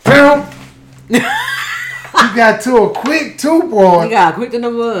boom. He got to a quick too, boy. He got quick to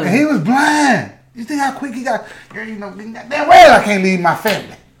the mud. And he was blind. You think how quick he got? Girl, you know, damn well I can't leave my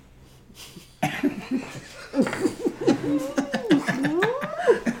family.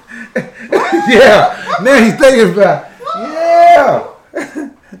 Yeah. Now he's thinking about it. Yeah.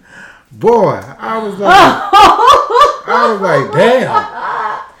 Boy, I was like,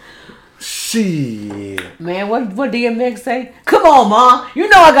 damn. Shit. Man, what DMX say? Come on, Ma. You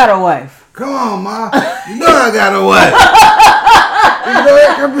know I got a wife. Come on, Ma. You know I got a wife.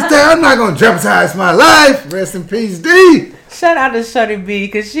 I'm not gonna jeopardize my life. Rest in peace, D. Shout out to Shorty B,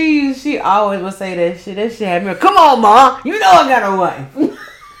 cause she always would say that shit. That shit had me. Come on, Ma. You know I got a wife.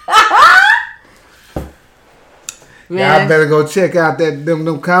 Y'all better go check out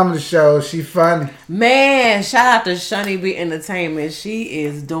them comedy shows. She funny. Man, shout out to Shorty B Entertainment. She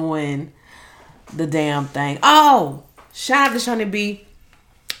is doing the damn thing. Oh, shout out to Shorty B.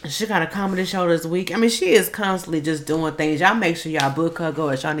 She got a comedy show this week. I mean, she is constantly just doing things. Y'all make sure y'all book her. Go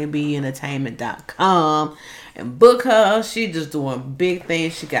at ShawneeBentertainment.com and book her. She just doing big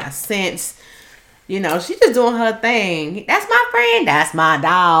things. She got sense. You know, she just doing her thing. That's my friend. That's my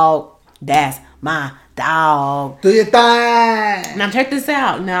dog. That's my dog. Do your thing. Now check this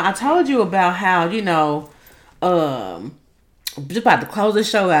out. Now I told you about how, you know, just about to close the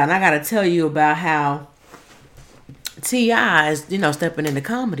show out, and I gotta tell you about how T.I. is, you know, stepping into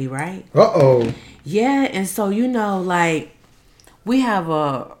comedy, right? Uh-oh. Yeah, and so, you know, like, we have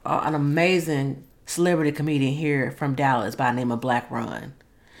an amazing celebrity comedian here from Dallas by the name of Black Ron.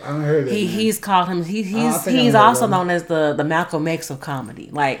 I haven't heard that. He's called him. He's also known as the Malcolm X of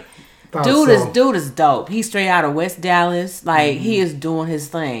comedy. Like, dude is dope. He's straight out of West Dallas. Like, he is doing his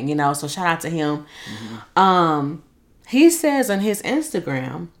thing, you know. So shout out to him. He says on his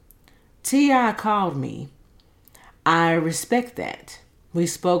Instagram, T.I. called me. I respect that. We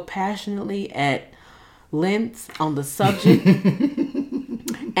spoke passionately at length on the subject.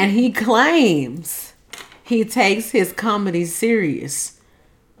 And he claims he takes his comedy serious.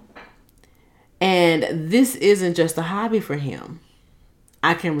 And this isn't just a hobby for him.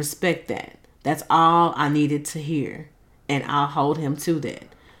 I can respect that. That's all I needed to hear. And I'll hold him to that.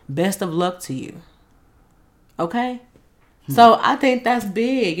 Best of luck to you. Okay? So I think that's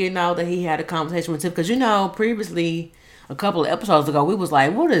big, you know, that he had a conversation with Tip. Because, you know, previously, a couple of episodes ago, we was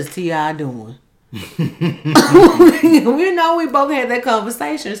like, what is T.I. doing? We know we both had that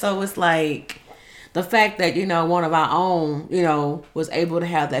conversation. So it's like the fact that, you know, one of our own, you know, was able to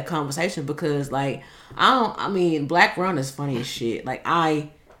have that conversation. Because, like, Black Ron is funny as shit. Like, I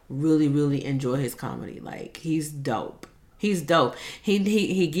really, really enjoy his comedy. Like, he's dope. He's dope. He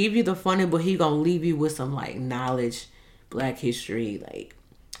give you the funny, but he gonna leave you with some, like, knowledge, Black history, like,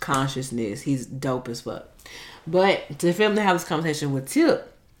 consciousness. He's dope as fuck. But to film to have this conversation with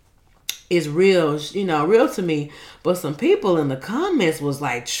Tip is real, you know, real to me. But some people in the comments was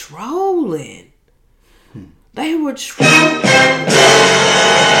like trolling. They were trolling.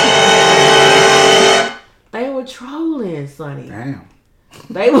 They were trolling, Sonny. Damn.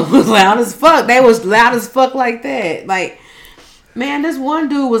 They was loud as fuck. They was loud as fuck like that. Like, man, this one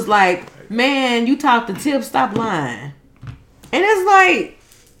dude was like, man, you talk to Tip, stop lying. And it's like,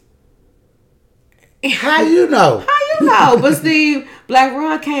 how you know? How you know? But Steve, Black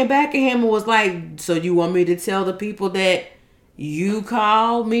Ron came back at him and was like, so you want me to tell the people that you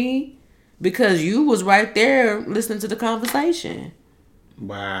called me? Because you was right there listening to the conversation.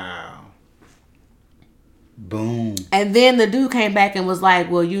 Wow. Boom. And then the dude came back and was like,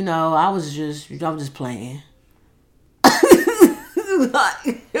 well, you know, I was just playing.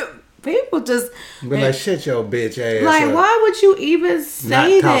 People just Be like, shut your bitch ass like, up. why would you even say Not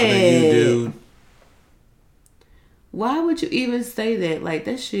that? talking to you, dude. Why would you even say that? Like,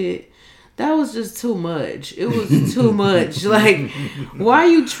 that shit, that was just too much. It was too much. Like, why are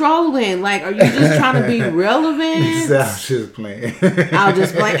you trolling? Like, are you just trying to be relevant? I was just playing. I was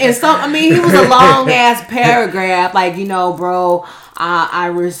just playing. And so, I mean, he was a long ass paragraph. Like, you know, bro, I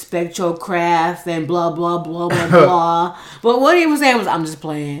respect your craft and blah, blah, blah, blah, blah. But what he was saying was, I'm just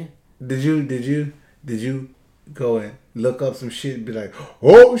playing. Did you go and look up some shit and be like,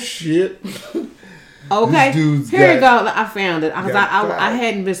 oh shit? Okay, This dude's here you go. got- I found it. I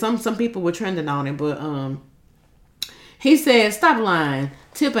hadn't been. Some people were trending on it, but he said, "Stop lying.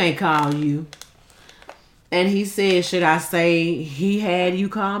 Tip ain't called you." And he said, "Should I say he had you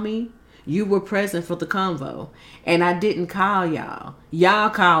call me? You were present for the convo, and I didn't call y'all. Y'all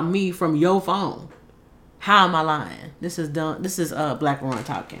called me from your phone. How am I lying? This is done. This is Black Ron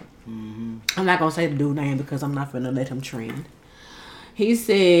talking. I'm not gonna say the dude's name because I'm not gonna let him trend. He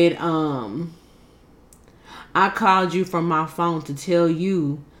said, I called you from my phone to tell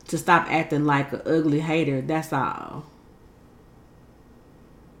you to stop acting like an ugly hater. That's all.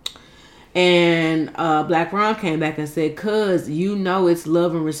 And Black Ron came back and said, cuz you know it's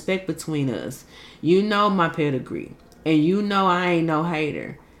love and respect between us. You know my pedigree. And you know I ain't no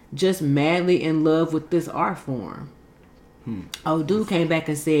hater. Just madly in love with this art form. Oh, dude came back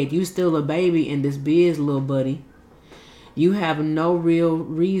and said, you still a baby in this biz, little buddy. You have no real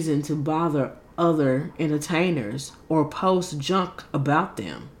reason to bother other entertainers or post junk about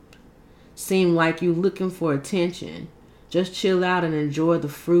them. Seem like you looking for attention. Just chill out and enjoy the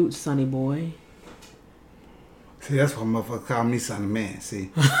fruit, sonny boy. See, that's why motherfuckers call me Sonny Man. See,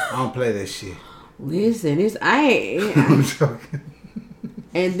 I don't play that shit. Listen, I'm joking.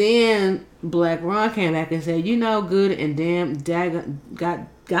 And then Black Ron came back and said, you know good and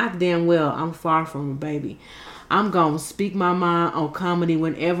goddamn well I'm far from a baby. I'm going to speak my mind on comedy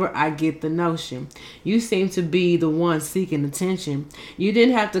whenever I get the notion. You seem to be the one seeking attention. You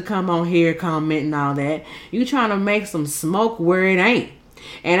didn't have to come on here commenting all that. You trying to make some smoke where it ain't.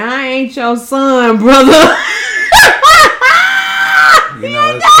 And I ain't your son, brother. You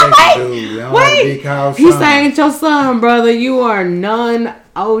know, it's crazy, dude. You don't have to be called You son. say ain't your son, brother. You are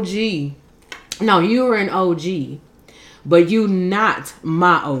non-OG. No, you are an OG. But you not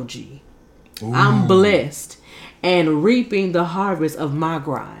my OG. I'm blessed and reaping the harvest of my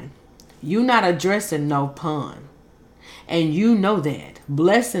grind. You not addressing no pun. And you know that.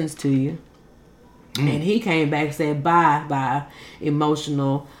 Blessings to you. And he came back and said, bye,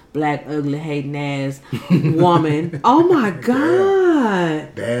 emotional, black, ugly, hating ass woman. Oh my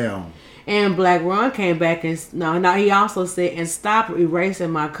God. Damn. And Black Ron came back and, no, he also said, and stop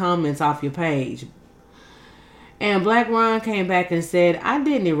erasing my comments off your page. And Black Ron came back and said, I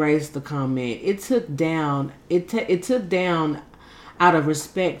didn't erase the comment. It took down out of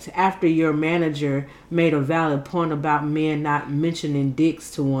respect after your manager made a valid point about men not mentioning dicks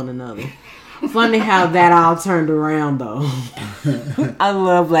to one another. Funny how that all turned around though. I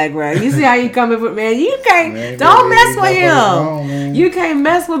love Black Ron. You see how you coming with, man? You can't, Man, don't baby, mess with you wrong, him. man. You can't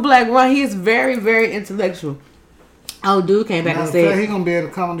mess with Black Ron. He is very, very intellectual. Oh, dude came back and said, he gonna be able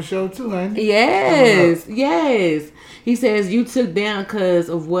to come on the show too, ain't he? Yes. He says you took down because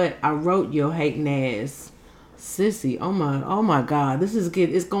of what I wrote, your hating ass sissy. Oh my God,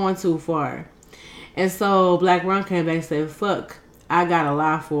 it's going too far. And so Black Ron came back and said, "Fuck, I got a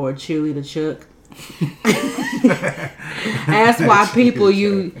lie for cheerleader Chuck." That's why people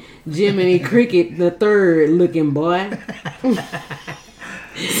you Jiminy Cricket the third looking boy.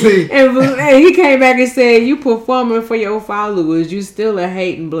 See, And he came back and said, you performing for your followers. You still a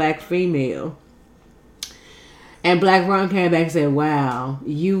hating black female. And Black Ron came back and said, wow,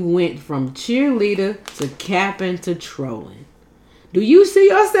 you went from cheerleader to capping to trolling. Do you see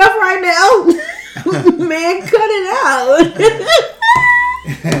yourself right now? Man, cut it out.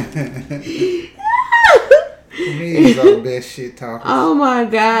 he's all the best shit talking. Oh my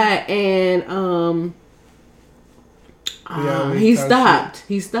God. And he stopped.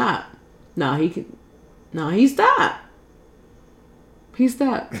 He stopped. He stopped. He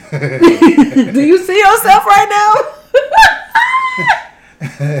stopped. Do you see yourself right now?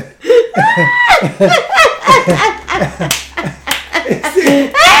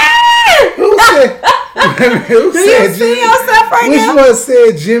 Who Do you see yourself right now? Which one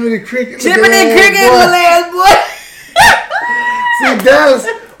said Jiminy Cricket? Jiminy Cricket, little ass boy. See, Dallas,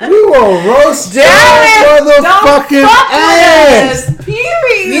 we will roast your motherfucking ass.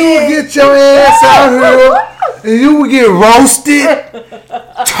 Period. You will get your ass out here and you will get roasted,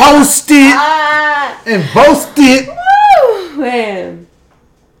 toasted, and boasted. Man.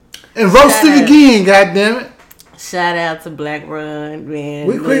 And roasted again, goddammit. Shout out to Black Run, man.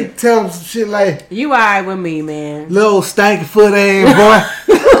 We quick tell them some shit like, you alright with me, man. little stanky foot ass boy.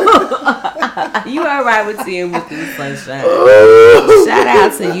 You alright with Tim with the sunshine. Shout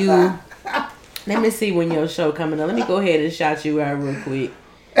out to you. Let me see when your show coming up. Let me go ahead and shout you out real quick.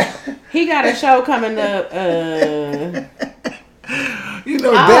 He got a show coming up. You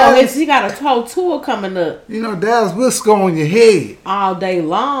know, Dallas. He got a whole tour coming up You know, Dallas, we'll score on your head. all day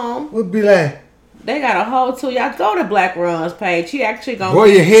long. We'll be like, They got a whole tour. Y'all go to Black Run's page. He actually gonna boy,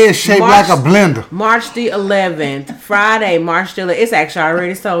 be your head shaped like a blender. March the 11th, Friday, March the 11th. It's actually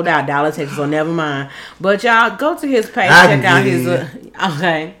already sold out. Dallas, Texas, so never mind. But y'all go to his page, I check can out get his. in.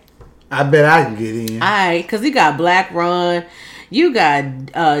 Okay, I bet I can get in. all right, cause he got Black Run. You got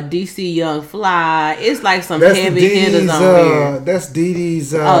DC Young Fly. It's like some That's heavy Dee hitters Dee's, on here. That's Dee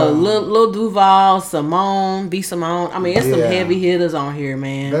Dee's. Lil Duval, Simone, B Simone. I mean, it's some Yeah. heavy hitters on here,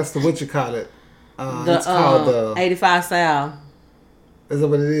 man. That's the what you call it. The It's called the. 85 South. Is that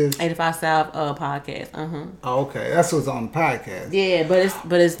what it is? 85 South podcast. Oh, okay, that's what's on the podcast. Yeah,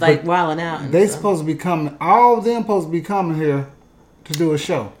 but it's like wilding out. And They stuff. supposed to be coming. All of them supposed to be coming here to do a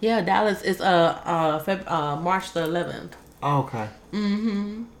show. Yeah, Dallas is March the 11th. Oh, okay.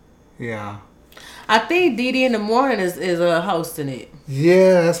 Yeah. I think Didi in the Morning is hosting it.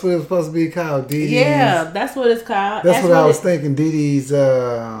 Yeah, that's what it's supposed to be called. Dee Dee's. Yeah, that's what it's called. That's what I was thinking. Dee Dee's.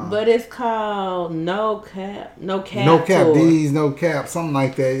 But it's called No Cap No Cap. Tour. Dee Dee's No Cap. Something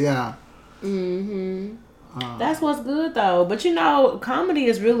like that. Yeah. That's what's good though. But you know, comedy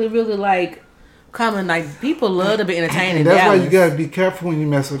is really, really like coming. Like people love to be entertained. And that's why you gotta be careful when you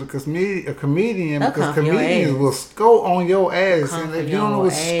mess with a comedian, They'll because come for your comedians ass. will score on your ass. Come And for if you don't know your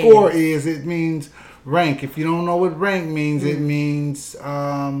what ass. score is, it means rank. If you don't know what rank means, it means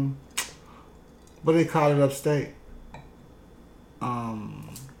what do they call it upstate? I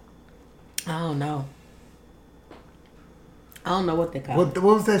don't know. I don't know what they call it. What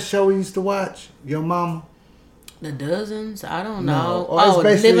was that show we used to watch? Your Mama? The Dozens? I don't No. know. Oh, it's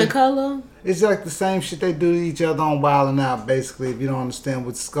basically- Living Color? It's like the same shit they do to each other on Wild 'N Out, basically, if you don't understand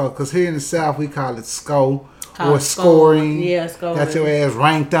what SCO. Because here in the South, we call it SCO Call or it scoring. Yeah, scoring. Got your ass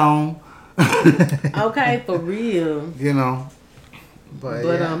ranked on. Okay, for real. You know. But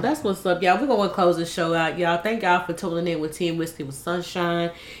yeah. That's what's up, y'all. We're gonna close the show out, y'all. Thank y'all for tuning in with Team Whiskey with Sunshine.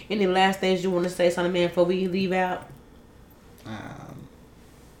 Any last things you want to say, Sonny Man, before we leave out?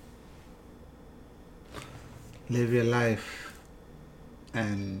 Live your life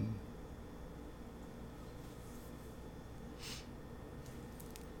and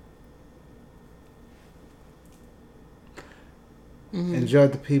enjoy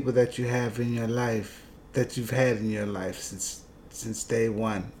the people that you have in your life, that you've had in your life since day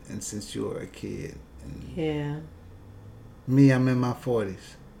one and since you were a kid. And Yeah. me, I'm in my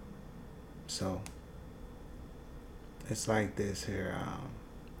 40s, so it's like this here.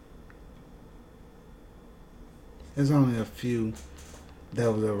 There's only a few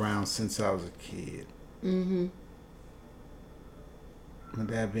that was around since I was a kid. With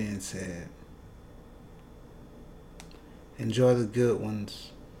that being said, enjoy the good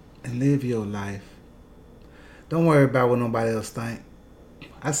ones and live your life. Don't worry about what nobody else think.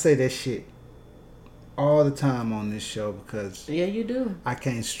 I say that shit all the time on this show because Yeah, you do. I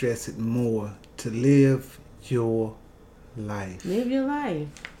can't stress it more. To live your life. Live your life.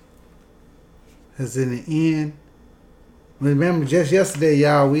 Because in the end, remember just yesterday,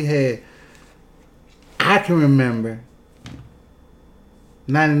 y'all, I can remember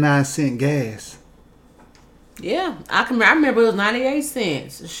 99-cent gas. Yeah, I remember it was 98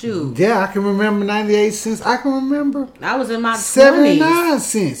 cents. Shoot. Yeah, I can remember 98 cents. I can remember I was in my 79 20s.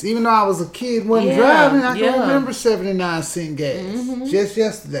 cents. Even though I was a kid, wasn't Yeah, driving, I can yeah. remember 79-cent gas. Just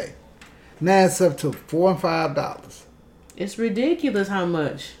yesterday. Now it's up to $4 and $5. It's ridiculous how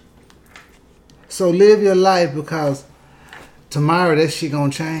much. So live your life because tomorrow that shit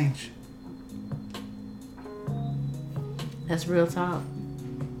gonna change. That's real talk.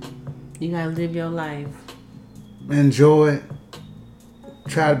 You gotta live your life. Enjoy it.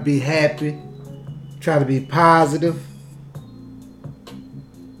 Try to be happy. Try to be positive.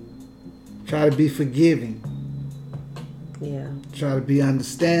 Try to be forgiving. Yeah. Try to be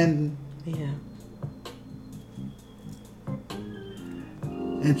understanding. Yeah.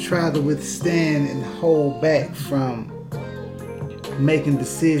 And try to withstand and hold back from making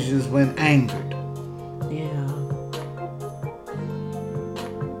decisions when angered. Yeah.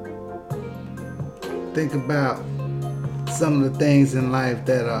 Think about some of the things in life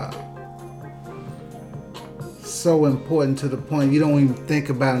that are so important to the point you don't even think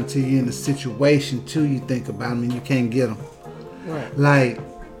about until you're in a situation till you think about them and you can't get them. Right. Like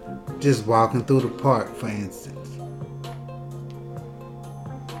Just walking through the park, for instance.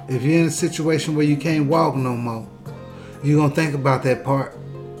 If you're in a situation where you can't walk no more, you're going to think about that park.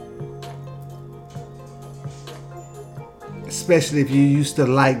 Especially if you used to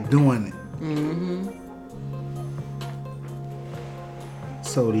like doing it.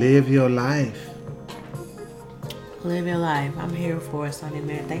 So live your life. Live your life. I'm here for it, Sunday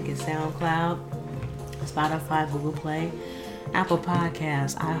Man. Thank you, SoundCloud, Spotify, Google Play, Apple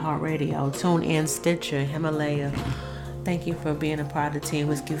Podcasts, iHeartRadio, TuneIn, Stitcher, Himalaya. Thank you for being a part of the Team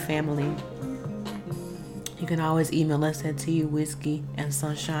Whiskey family. You can always email us at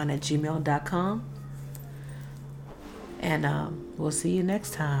tuwhiskeyandsunshine@gmail.com. And we'll see you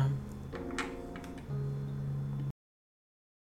next time.